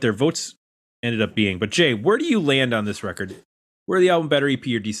to see what their votes ended up being. But Jay, where do you land on this record? Worthy album, better EP,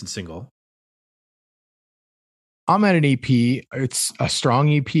 or decent single? I'm at an EP. It's a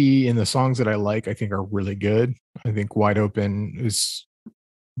strong EP, and the songs that I like, I think, are really good. I think Wide Open is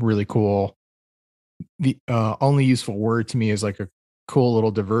really cool. The only useful word to me is like a cool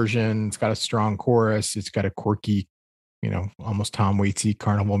little diversion. It's got a strong chorus. It's got a quirky, almost Tom Waitsy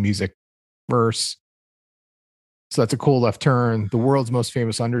carnival music verse. So that's a cool left turn. The World's Most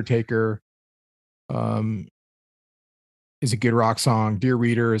Famous Undertaker is a good rock song. Dear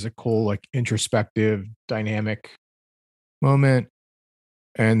Reader is a cool, like, introspective, dynamic moment.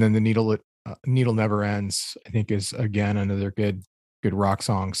 And then the Needle Never Ends, I think, is again another good rock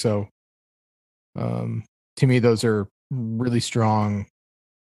song. So to me, those are really strong.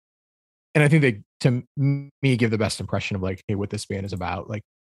 And I think they, to me, give the best impression of like, hey, what this band is about. Like,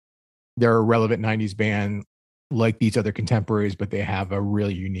 they're a relevant 90s band like these other contemporaries, but they have a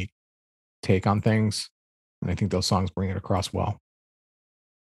really unique take on things. And I think those songs bring it across well.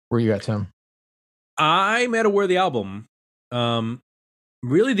 Where you at, Tim? I'm at a Worthy album.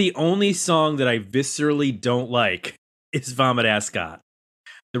 Really the only song that I viscerally don't like is Vomit Ascot.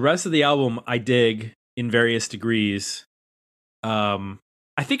 The rest of the album I dig in various degrees. I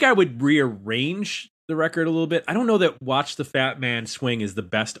think I would rearrange the record a little bit. I don't know that Watch the Fat Man Swing is the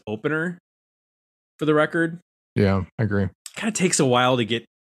best opener for the record. Yeah, I agree. Kind of takes a while to get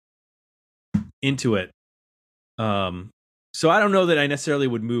into it. So I don't know that I necessarily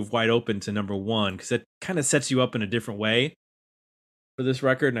would move Wide Open to number one because it kind of sets you up in a different way. for this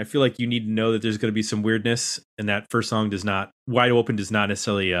record, and I feel like you need to know that there's going to be some weirdness, and that first song does not, Wide Open does not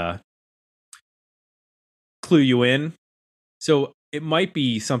necessarily clue you in. So it might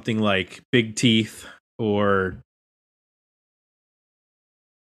be something like Big Teeth or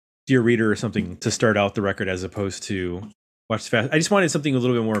Dear Reader or something to start out the record, as opposed to Watch Fast. I just wanted something a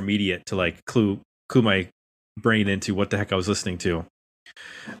little bit more immediate to like clue my brain into what the heck I was listening to.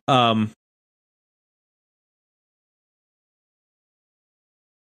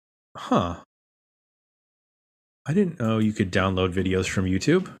 I didn't know you could download videos from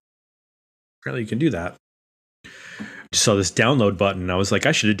YouTube. Apparently you can do that. Just saw this download button. And I was like,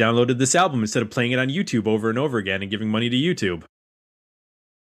 I should have downloaded this album instead of playing it on YouTube over and over again and giving money to YouTube.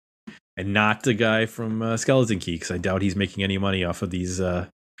 And not the guy from Skeleton Key, because I doubt he's making any money off of these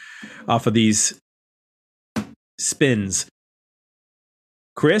spins.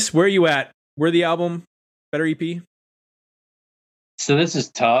 Chris, where are you at? Where the album? Better EP? So this is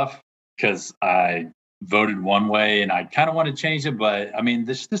tough because I voted one way and I kind of want to change it, but I mean,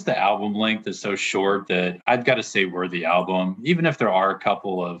 this just the album length is so short that I've got to say Worthy album, even if there are a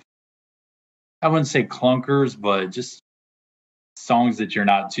couple of, I wouldn't say clunkers, but just songs that you're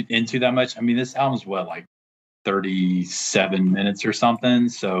not too into that much. I mean, this album's what, like 37 minutes or something,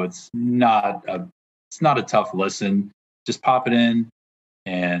 so it's not a tough listen. Just pop it in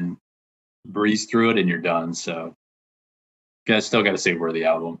and breeze through it and you're done. So still got to say Worthy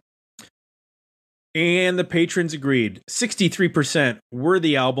album. And the patrons agreed. 63%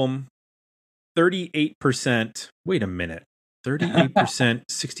 Worthy album. 38%. Wait a minute. 38%,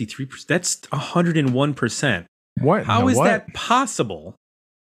 63%. That's 101%. What? How is that possible?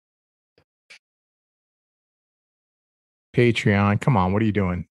 Patreon, come on, what are you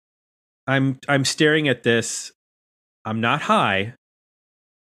doing? I'm staring at this. I'm not high,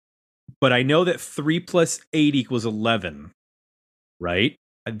 but I know that 3 + 8 = 11, right?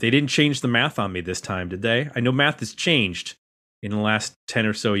 They didn't change the math on me this time, did they? I know math has changed in the last 10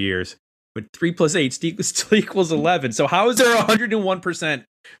 or so years, but 3 + 8 still equals 11. So how is there 101%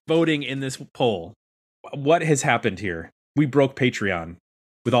 voting in this poll? What has happened here? We broke Patreon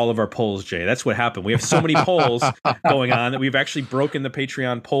with all of our polls, Jay. That's what happened. We have so many polls going on that we've actually broken the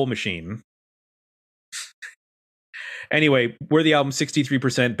Patreon poll machine. Anyway, Worthy album,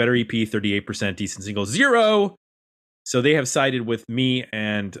 63%, Better EP, 38%, Decent Single, 0. So they have sided with me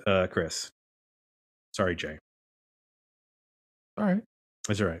and Chris. Sorry, Jay. All right.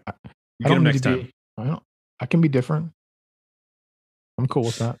 That's all right. You I get them don't next time. I can be different. I'm cool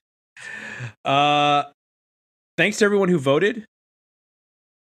with that. Thanks to everyone who voted.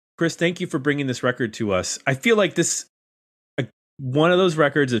 Chris, thank you for bringing this record to us. I feel like this one of those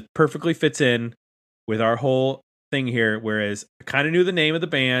records that perfectly fits in with our whole thing here, whereas I kind of knew the name of the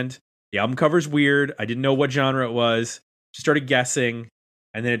band. The album cover's weird. I didn't know what genre it was. Just started guessing,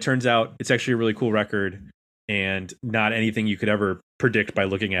 and then it turns out it's actually a really cool record and not anything you could ever predict by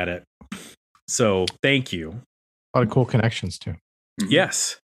looking at it. So thank you. A lot of cool connections too.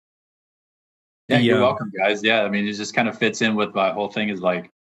 Yes. Yeah, you're welcome, guys. Yeah, I mean, it just kind of fits in with my whole thing is like,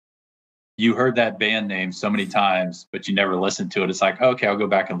 you heard that band name so many times, but you never listened to it. It's like, okay, I'll go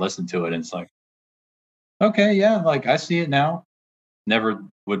back and listen to it. And it's like, okay, yeah, like I see it now. Never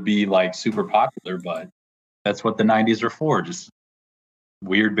would be like super popular, but that's what the 90s are for. Just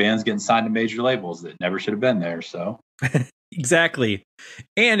weird bands getting signed to major labels that never should have been there. So exactly.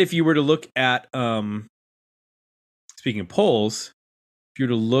 And if you were to look at, speaking of polls, if you were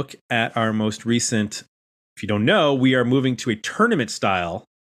to look at our most recent, if you don't know, we are moving to a tournament style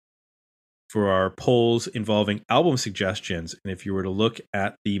for our polls involving album suggestions. And if you were to look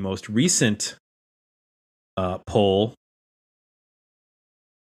at the most recent poll,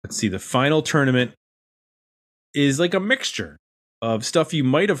 let's see, the final tournament is like a mixture of stuff you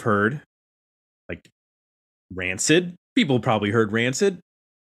might have heard, like Rancid. People probably heard Rancid.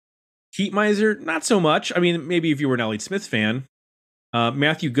 Heat Miser, not so much. I mean, maybe if you were an Elliott Smith fan.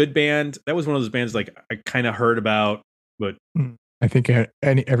 Matthew Good Band, that was one of those bands like I kind of heard about, but I think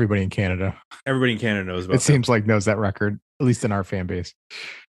everybody in Canada knows about. It seems like knows that record, at least in our fan base.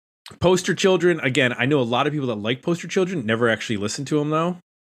 Poster Children, again, I know a lot of people that like Poster Children, never actually listened to them though.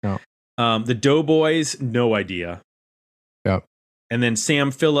 No. The Doughboys, no idea. Yep. And then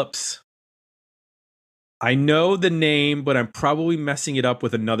Sam Phillips. I know the name, but I'm probably messing it up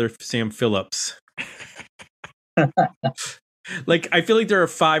with another Sam Phillips. Like, I feel like there are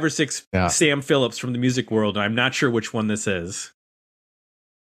 5 or 6 Sam Phillips from the music world, and I'm not sure which one this is.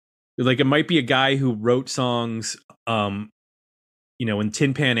 Like, it might be a guy who wrote songs, in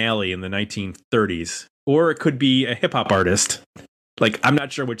Tin Pan Alley in the 1930s. Or it could be a hip-hop artist. Like, I'm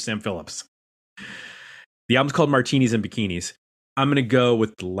not sure which Sam Phillips. The album's called Martinis and Bikinis. I'm going to go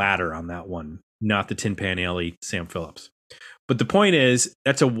with the latter on that one, not the Tin Pan Alley Sam Phillips. But the point is,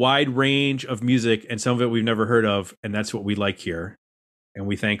 that's a wide range of music, and some of it we've never heard of, and that's what we like here. And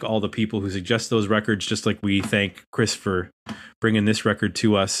we thank all the people who suggest those records, just like we thank Chris for bringing this record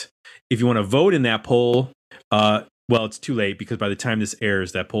to us. If you want to vote in that poll, well, it's too late because by the time this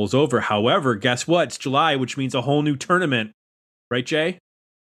airs, that poll's over. However, guess what? It's July, which means a whole new tournament. Right, Jay?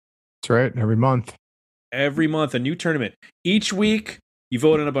 That's right. Every month. Every month, a new tournament. Each week, you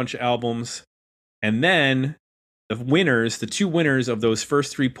vote on a bunch of albums, and then the winners, the two winners of those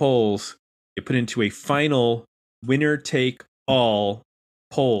first three polls, get put into a final winner-take-all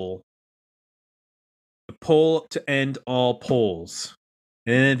poll. The poll to end all polls.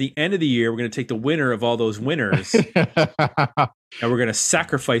 And then at the end of the year, we're going to take the winner of all those winners and we're going to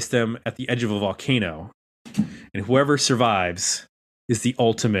sacrifice them at the edge of a volcano. And whoever survives is the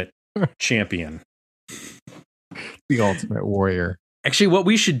ultimate champion. The ultimate warrior. Actually, what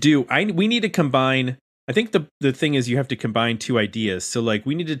we should do, we need to combine. I think the thing is you have to combine two ideas. So like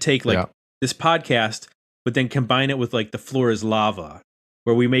we need to take this podcast, but then combine it with like The Floor is Lava,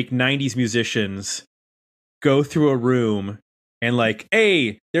 where we make 90s musicians go through a room and like,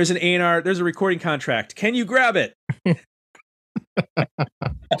 hey, there's an A&R, there's a recording contract. Can you grab it?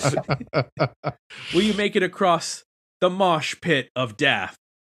 Will you make it across the mosh pit of death?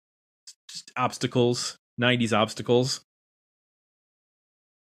 Just obstacles, 90s obstacles.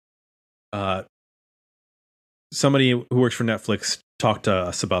 Somebody who works for Netflix talked to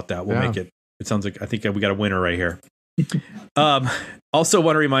us about that. We'll make it. It sounds like I think we got a winner right here. Also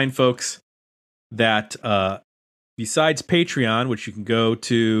want to remind folks that besides Patreon, which you can go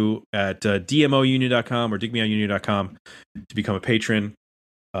to at dmounion.com or digmeoutunion.com to become a patron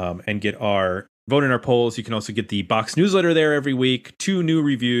and get our vote in our polls. You can also get the box newsletter there every week. 2 new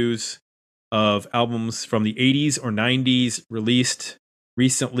reviews of albums from the 80s or 90s released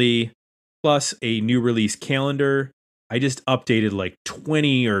recently, plus a new release calendar. I just updated like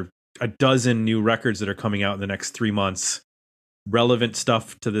 20 or a dozen new records that are coming out in the next 3 months. Relevant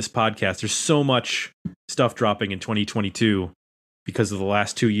stuff to this podcast. There's so much stuff dropping in 2022 because of the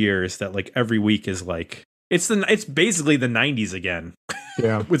last 2 years that like every week is like it's basically the 90s again.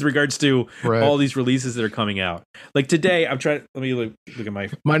 Yeah. With regards to all these releases that are coming out. Like today, I'm trying. Let me look at my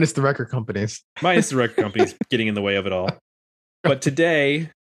minus the record companies. Minus the record companies getting in the way of it all. But today,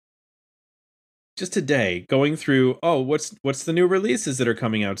 just today, going through. Oh, what's the new releases that are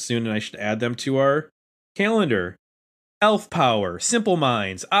coming out soon, and I should add them to our calendar. Elf Power, Simple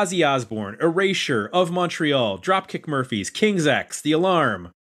Minds, Ozzy Osbourne, Erasure, Of Montreal, Dropkick Murphys, King's X, The Alarm.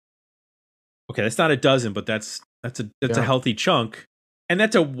 Okay, that's not a dozen, but that's a healthy chunk, and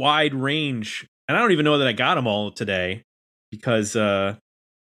that's a wide range. And I don't even know that I got them all today because that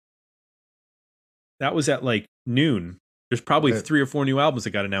was at like noon. There's probably 3 or 4 new albums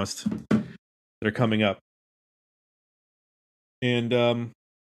that got announced that are coming up, and I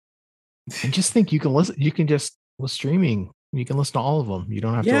just think you can listen. You can just with streaming, you can listen to all of them. You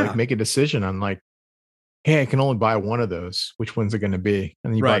don't have to like make a decision on like, hey, I can only buy one of those. Which one's it going to be?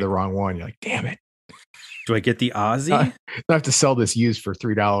 And then you buy the wrong one. You're like, damn it. Do I get the Ozzy? I have to sell this used for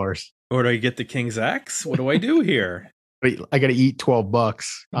 $3. Or do I get the King's X? What do I do here? I got to eat $12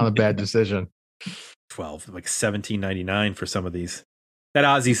 on a bad decision. 12, like $17.99 for some of these. That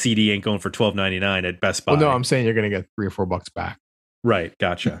Ozzy CD ain't going for $12.99 at Best Buy. Well, no, I'm saying you're going to get $3 or $4 back. Right.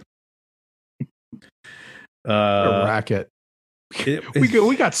 Gotcha. A racket.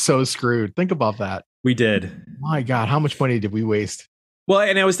 We got so screwed. Think about that. We did. My God, how much money did we waste? Well,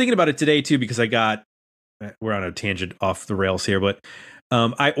 and I was thinking about it today too because we're on a tangent off the rails here, but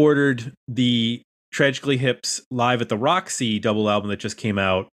I ordered the Tragically Hip's Live at the Roxy double album that just came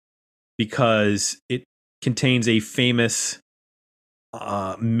out because it contains a famous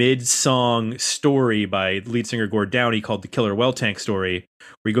mid-song story by lead singer Gord Downie called The Killer Well Tank Story,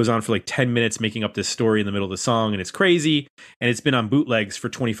 where he goes on for like 10 minutes making up this story in the middle of the song, and it's crazy, and it's been on bootlegs for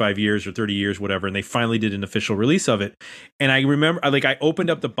 25 years or 30 years, whatever, and they finally did an official release of it. And I remember, I opened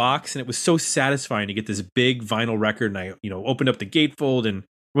up the box, and it was so satisfying to get this big vinyl record, and I, opened up the gatefold, and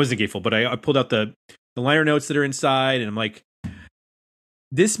it wasn't a gatefold, but I pulled out the liner notes that are inside, and I'm like,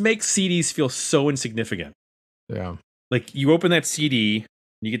 this makes CDs feel so insignificant. Yeah. Like you open that CD,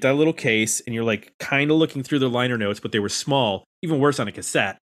 you get that little case, and you're like kind of looking through the liner notes, but they were small, even worse on a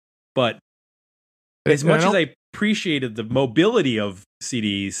cassette. But as much as I appreciated the mobility of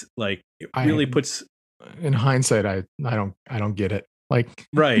CDs, like it really puts. In hindsight, I don't get it. Like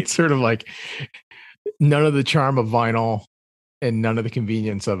it's sort of like none of the charm of vinyl and none of the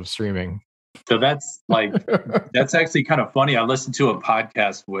convenience of streaming. So that's like that's actually kind of funny. I listened to a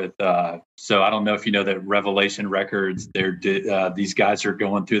podcast with so I don't know if you know that Revelation Records, these guys are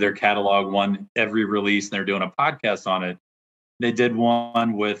going through their catalog one every release and they're doing a podcast on it. They did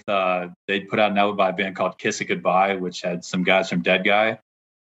one with they put out an album by a band called Kiss It Goodbye, which had some guys from Dead Guy.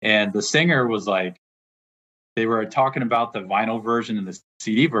 And the singer was like, they were talking about the vinyl version and the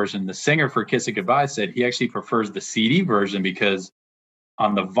CD version. The singer for Kiss It Goodbye said he actually prefers the CD version because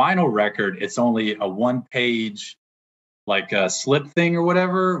on the vinyl record, it's only a one-page, like a slip thing or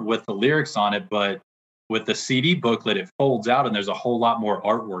whatever with the lyrics on it. But with the CD booklet, it folds out and there's a whole lot more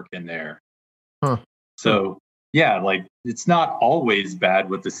artwork in there. Huh. So, yeah, like it's not always bad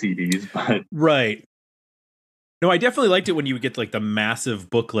with the CDs, but. Right. No, I definitely liked it when you would get like the massive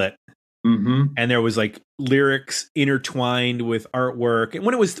booklet. Mm-hmm. And there was like lyrics intertwined with artwork, and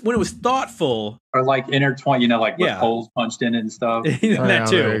when it was thoughtful, or like intertwined, like with holes punched in it and stuff. That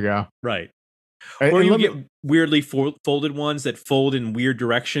too. There you go. Right. And or you get weirdly folded ones that fold in weird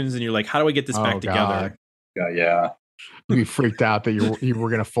directions, and you're like, "How do I get this back together?" Yeah. You'd be freaked out that you were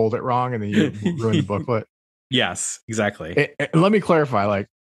going to fold it wrong, and then you ruin the booklet. Yes, exactly. And let me clarify: like,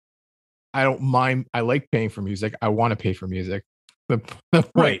 I don't mind. I like paying for music. I want to pay for music. The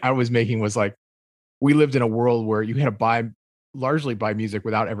point I was making was like, we lived in a world where you had to largely buy music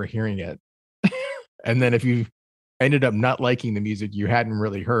without ever hearing it. And then if you ended up not liking the music you hadn't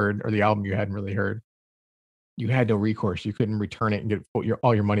really heard, or the album you hadn't really heard, you had no recourse. You couldn't return it and get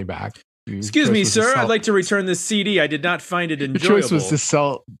all your money back. Excuse me, sir. I'd like to return this CD. I did not find it enjoyable. The choice was to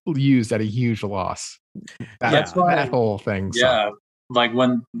sell used at a huge loss. That's that whole thing. Yeah. So. Like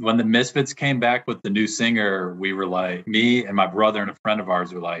when the Misfits came back with the new singer, we were like, me and my brother and a friend of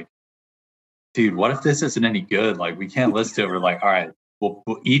ours were like, dude, what if this isn't any good? Like, we can't listen to it. We're like, all right, we'll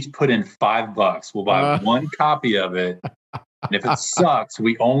each put in $5. We'll buy one copy of it. And if it sucks,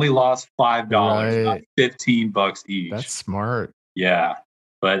 we only lost $5, not $15 each. That's smart. Yeah.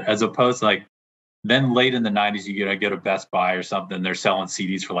 But as opposed to like, then late in the 90s, you go to Best Buy or something, they're selling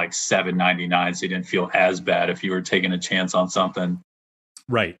CDs for like $7.99. So you didn't feel as bad if you were taking a chance on something.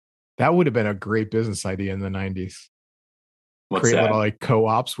 Right. That would have been a great business idea in the 90s. What's that? Little like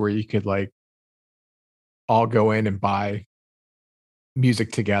co-ops where you could like all go in and buy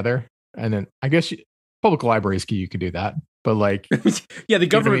music together. And then I guess public libraries, you could do that. But like, yeah, the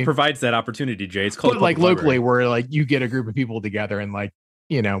government provides that opportunity, Jay. It's called like locally where like you get a group of people together and like,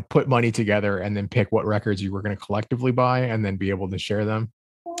 put money together and then pick what records you were going to collectively buy and then be able to share them.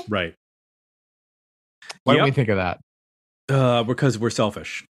 Right. Why don't we think of that? Because we're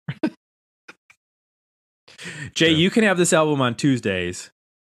selfish. Jay, you can have this album on Tuesdays.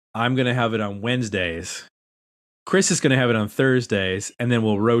 I'm going to have it on Wednesdays. Chris is going to have it on Thursdays, and then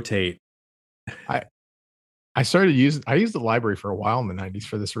we'll rotate. I used the library for a while in the 90s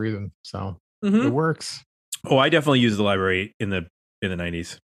for this reason. So it works. Oh, I definitely used the library in the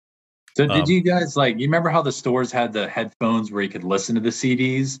 90s. So did you guys you remember how the stores had the headphones where you could listen to the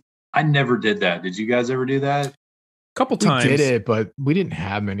CDs? I never did that. Did you guys ever do that? Couple times. We did it, but we didn't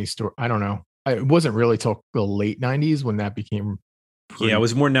have many stores. I don't know. It wasn't really till the late 90s when that became it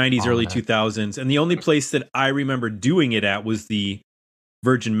was more 90s, early 2000s. And the only place that I remember doing it at was the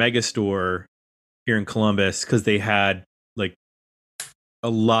Virgin Megastore here in Columbus, because they had like a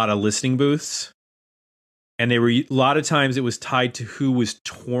lot of listening booths. And they were a lot of times it was tied to who was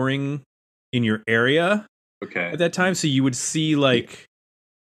touring in your area at that time. So you would see like...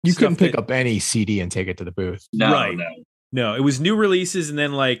 You couldn't pick up any CD and take it to the booth. No, it was new releases, and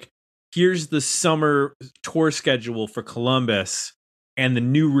then like, here's the summer tour schedule for Columbus and the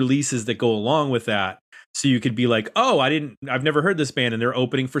new releases that go along with that. So you could be like, oh, I've never heard this band and they're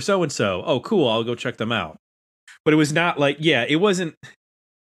opening for so-and-so. Oh, cool. I'll go check them out. But it was not like, it wasn't.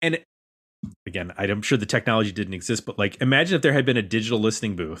 And again, I'm sure the technology didn't exist, but like, imagine if there had been a digital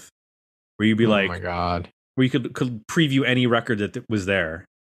listening booth where you'd be like, oh my God, where you could preview any record that was there.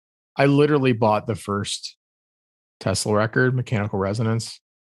 I literally bought the first Tesla record, Mechanical Resonance,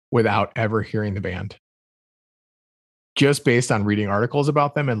 without ever hearing the band. Just based on reading articles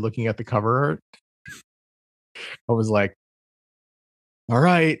about them and looking at the cover art. I was like, all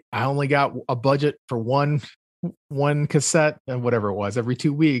right, I only got a budget for one cassette and whatever it was every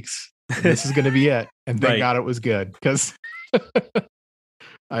 2 weeks. This is going to be it. And thank God it was good, because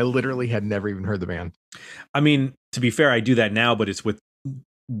I literally had never even heard the band. I mean, to be fair, I do that now, but it's with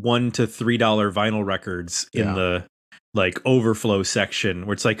 $1 to $3 vinyl records in the like overflow section,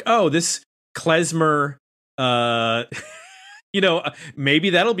 where it's like, oh, this klezmer, maybe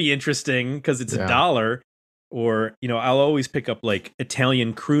that'll be interesting because it's $1. Or, I'll always pick up like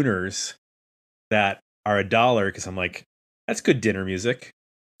Italian crooners that are $1 because I'm like, that's good dinner music.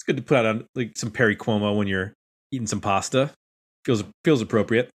 It's good to put out on like some Perry Como when you're eating some pasta. Feels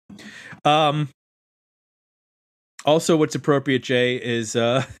appropriate. Also, what's appropriate, Jay, is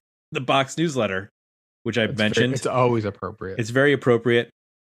the box newsletter, which I've mentioned. It's always appropriate. It's very appropriate,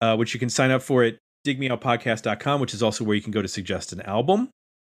 which you can sign up for at digmeoutpodcast.com, which is also where you can go to suggest an album.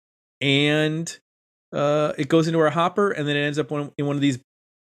 And it goes into our hopper, and then it ends up in one of these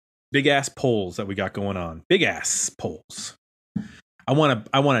big ass polls that we got going on. Big ass polls. I want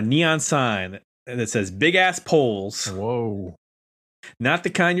a neon sign that says big ass polls. Whoa. Not the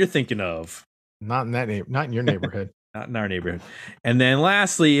kind you're thinking of. Not in your neighborhood. Not in our neighborhood. And then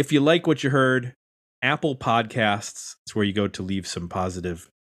lastly, if you like what you heard, Apple Podcasts is where you go to leave some positive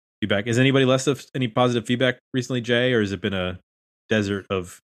feedback. Has anybody left any positive feedback recently, Jay, or has it been a desert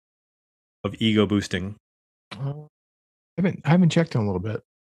of ego boosting? I haven't checked in a little bit.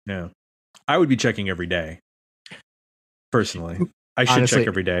 Yeah. I would be checking every day. Personally. I should Honestly, check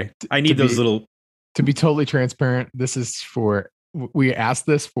every day. I need those little. To be totally transparent, we asked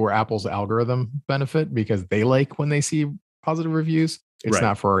this for Apple's algorithm benefit because they like when they see positive reviews. It's Right.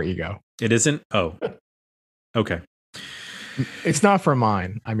 not for our ego. It isn't? Oh. Okay. It's not for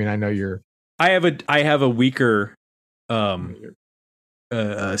mine. I mean, I know you're. I have a weaker sense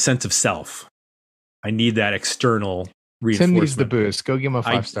of self. I need that external reinforcement. Tim needs the boost. Go give him a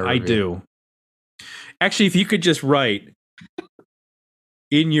 5-star I review. do. Actually, if you could just write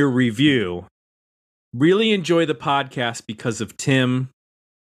in your review, really enjoy the podcast because of Tim.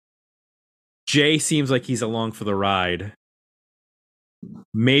 Jay seems like he's along for the ride.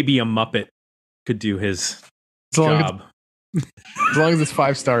 Maybe a Muppet could do his job. As long as it's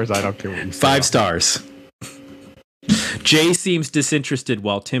 5 stars, I don't care what you say. 5 stars. Jay seems disinterested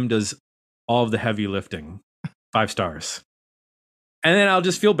while Tim does all of the heavy lifting. 5 stars. And then I'll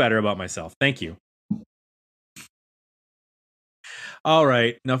just feel better about myself. Thank you. All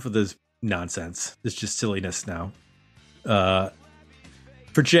right. Enough of this nonsense. It's just silliness now.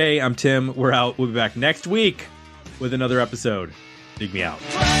 For Jay, I'm Tim. We're out. We'll be back next week with another episode. Dig me out.